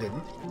course, I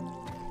didn't.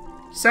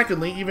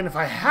 Secondly, even if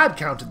I had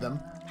counted them,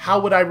 how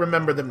would I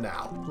remember them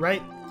now,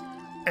 right?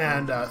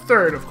 And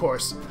third, of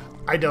course,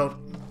 I don't...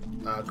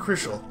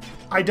 crucial.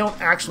 I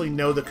don't actually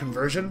know the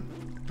conversion.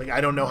 Like,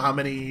 I don't know how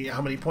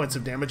many points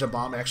of damage a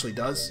bomb actually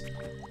does,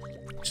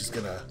 which is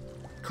gonna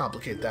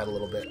complicate that a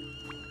little bit.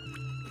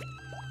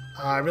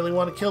 I really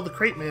want to kill the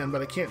crate man,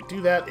 but I can't do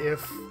that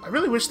if... I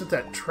really wish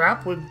that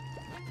trap would...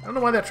 I don't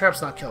know why that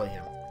trap's not killing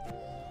him.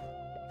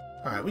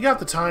 Alright, we got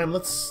the time.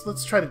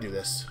 Let's try to do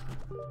this.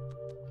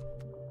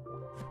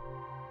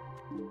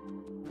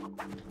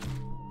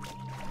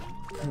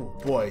 Oh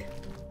boy.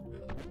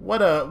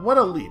 What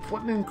a leap.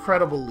 What an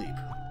incredible leap.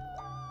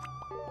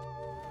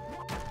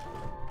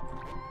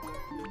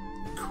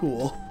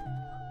 Cool.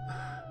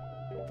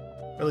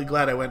 Really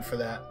glad I went for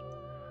that.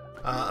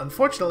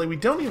 Unfortunately, we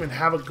don't even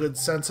have a good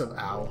sense of...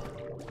 Ow.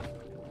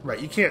 Right,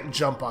 you can't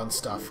jump on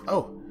stuff.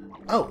 Oh,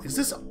 is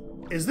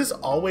this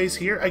always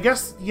here? I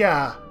guess,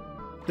 yeah.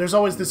 There's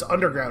always this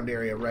underground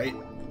area, right?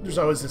 There's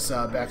always this,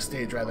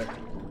 backstage, rather.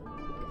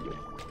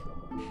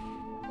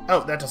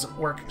 Oh, that doesn't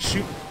work.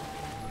 Shoot.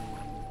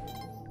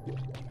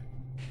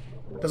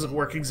 Doesn't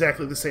work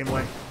exactly the same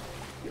way.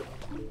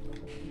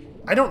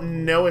 I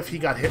don't know if he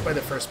got hit by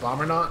the first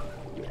bomb or not.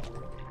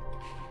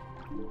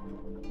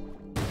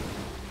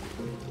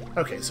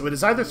 Okay, so it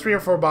is either 3 or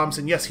 4 bombs,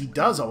 and yes, he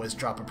does always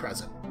drop a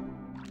present.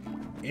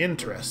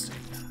 Interesting.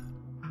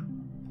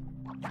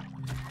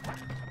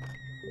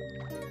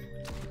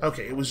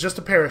 Okay, it was just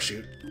a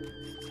parachute.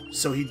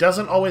 So he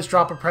doesn't always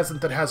drop a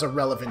present that has a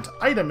relevant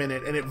item in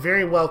it, and it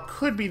very well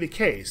could be the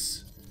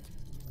case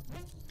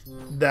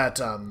that,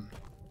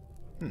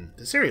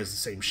 this area is the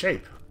same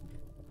shape.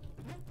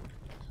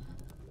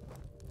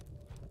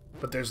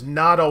 But there's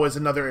not always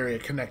another area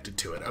connected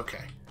to it.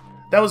 Okay.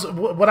 That was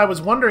what I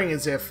was wondering,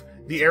 is if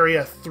the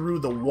area through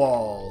the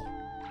wall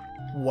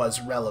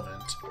was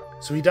relevant.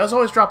 So he does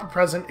always drop a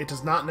present. It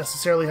does not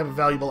necessarily have a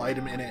valuable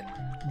item in it,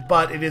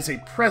 but it is a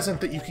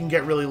present that you can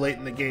get really late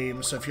in the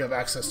game, so if you have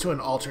access to an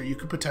altar, you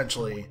could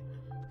potentially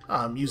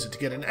use it to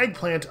get an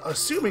eggplant,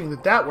 assuming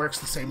that that works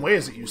the same way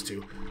as it used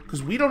to,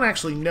 because we don't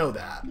actually know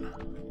that.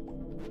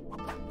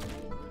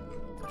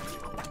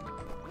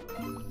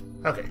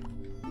 Okay.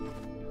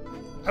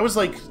 I was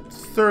like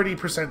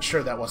 30%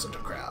 sure that wasn't a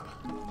crab.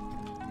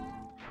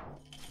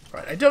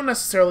 Right, I don't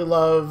necessarily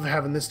love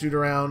having this dude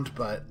around,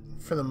 but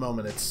for the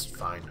moment it's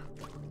fine.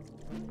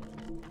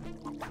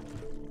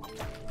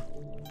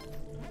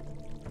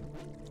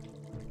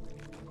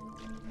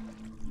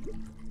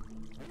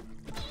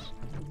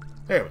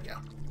 There we go.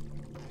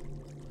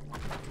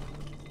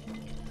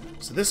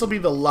 So this will be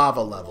the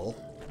lava level.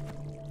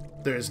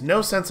 There's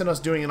no sense in us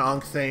doing an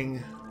Ankh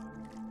thing,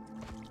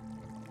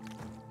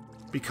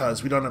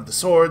 because we don't have the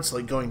swords,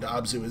 like going to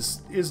Abzu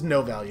is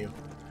no value.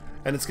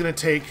 And it's going to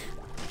take...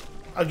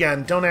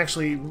 Again, don't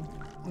actually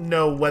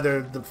know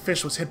whether the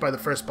fish was hit by the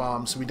first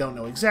bomb, so we don't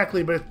know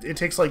exactly, but it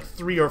takes like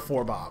 3 or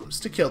 4 bombs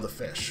to kill the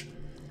fish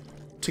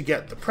to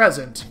get the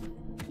present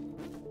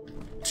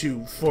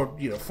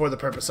for the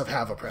purpose of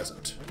have a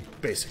present,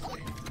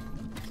 basically.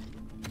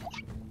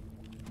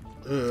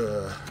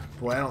 Ugh,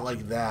 boy, I don't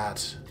like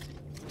that.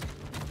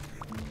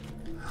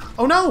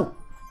 Oh no!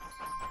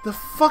 The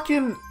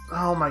fucking...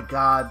 Oh my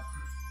god.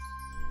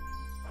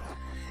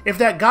 If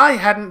that guy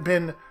hadn't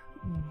been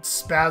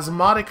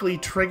spasmodically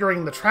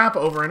triggering the trap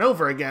over and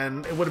over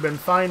again, it would have been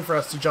fine for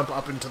us to jump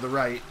up and to the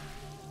right.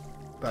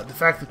 But the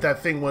fact that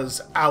that thing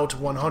was out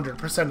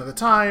 100% of the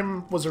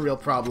time was a real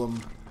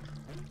problem.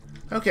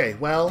 Okay,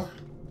 well,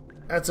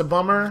 that's a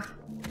bummer.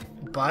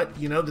 But,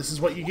 you know, this is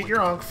what you get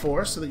your Ankh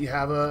for, so that you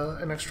have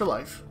an extra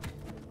life.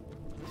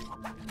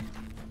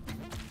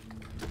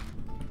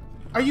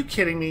 Are you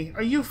kidding me?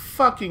 Are you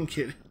fucking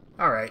kidding?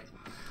 Alright.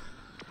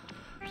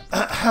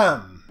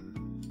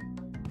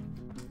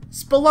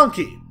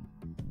 Spelunky.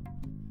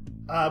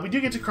 We do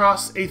get to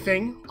cross a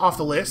thing off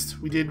the list.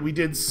 We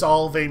did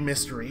solve a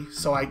mystery,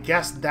 so I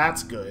guess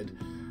that's good.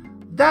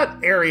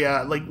 That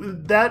area, like,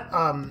 that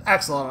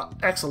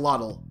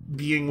axolotl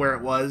being where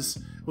it was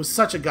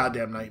such a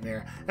goddamn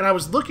nightmare. And I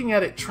was looking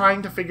at it,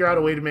 trying to figure out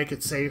a way to make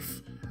it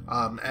safe,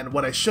 and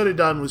what I should have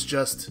done was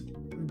just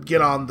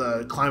get on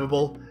the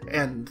climbable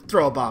and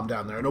throw a bomb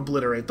down there and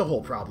obliterate the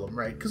whole problem,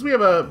 right? Because we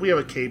have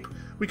a cape.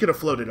 We could have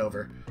floated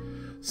over.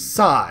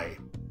 Sigh.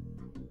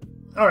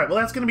 Alright, well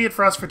that's going to be it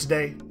for us for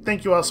today.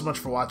 Thank you all so much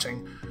for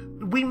watching.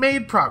 We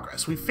made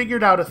progress. We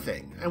figured out a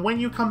thing. And when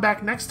you come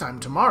back next time,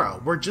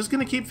 tomorrow, we're just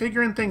going to keep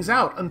figuring things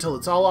out until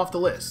it's all off the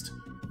list.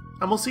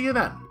 And we'll see you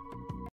then.